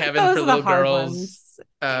 thank heaven for Little Girls.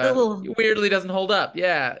 Weirdly doesn't hold up.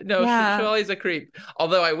 Yeah, no, Chevalier's a creep.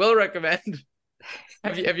 Although I will recommend.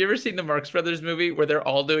 Have you ever seen the Marx Brothers movie where they're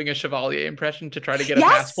all doing a Chevalier impression to try to get a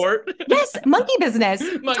passport? Yes, Monkey Business.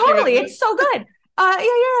 Totally, it's so good.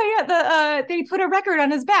 Yeah. They put a record on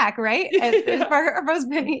his back, right? Yeah. For her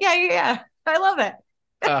husband. Yeah. I love it.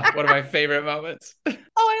 One of my favorite moments. Oh,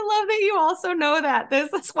 I love that you also know that.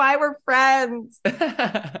 This is why we're friends.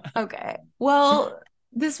 Okay. Well,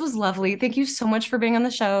 this was lovely. Thank you so much for being on the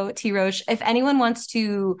show, T. Roche. If anyone wants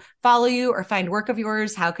to follow you or find work of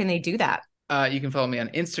yours, how can they do that? You can follow me on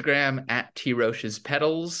Instagram at T. Roche's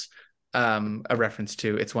Petals, a reference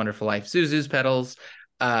to It's Wonderful Life, Zuzu's Petals.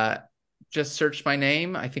 Just search my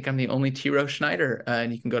name. I think I'm the only T. Roche Schneider.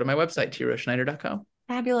 And you can go to my website, trocheschneider.com.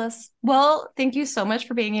 Fabulous. Well, thank you so much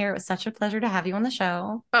for being here. It was such a pleasure to have you on the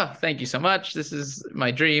show. Oh, thank you so much. This is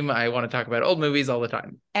my dream. I want to talk about old movies all the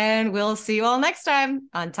time. And we'll see you all next time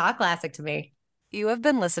on Talk Classic to Me. You have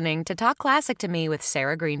been listening to Talk Classic to Me with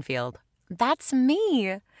Sarah Greenfield. That's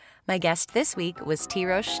me. My guest this week was T.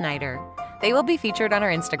 Roche Schneider. They will be featured on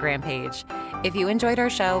our Instagram page. If you enjoyed our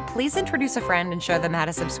show, please introduce a friend and show them how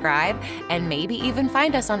to subscribe, and maybe even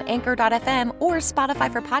find us on Anchor.fm or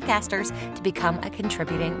Spotify for podcasters to become a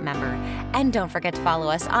contributing member. And don't forget to follow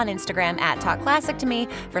us on Instagram at Talk Classic to Me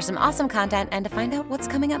for some awesome content and to find out what's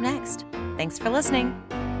coming up next. Thanks for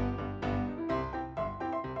listening.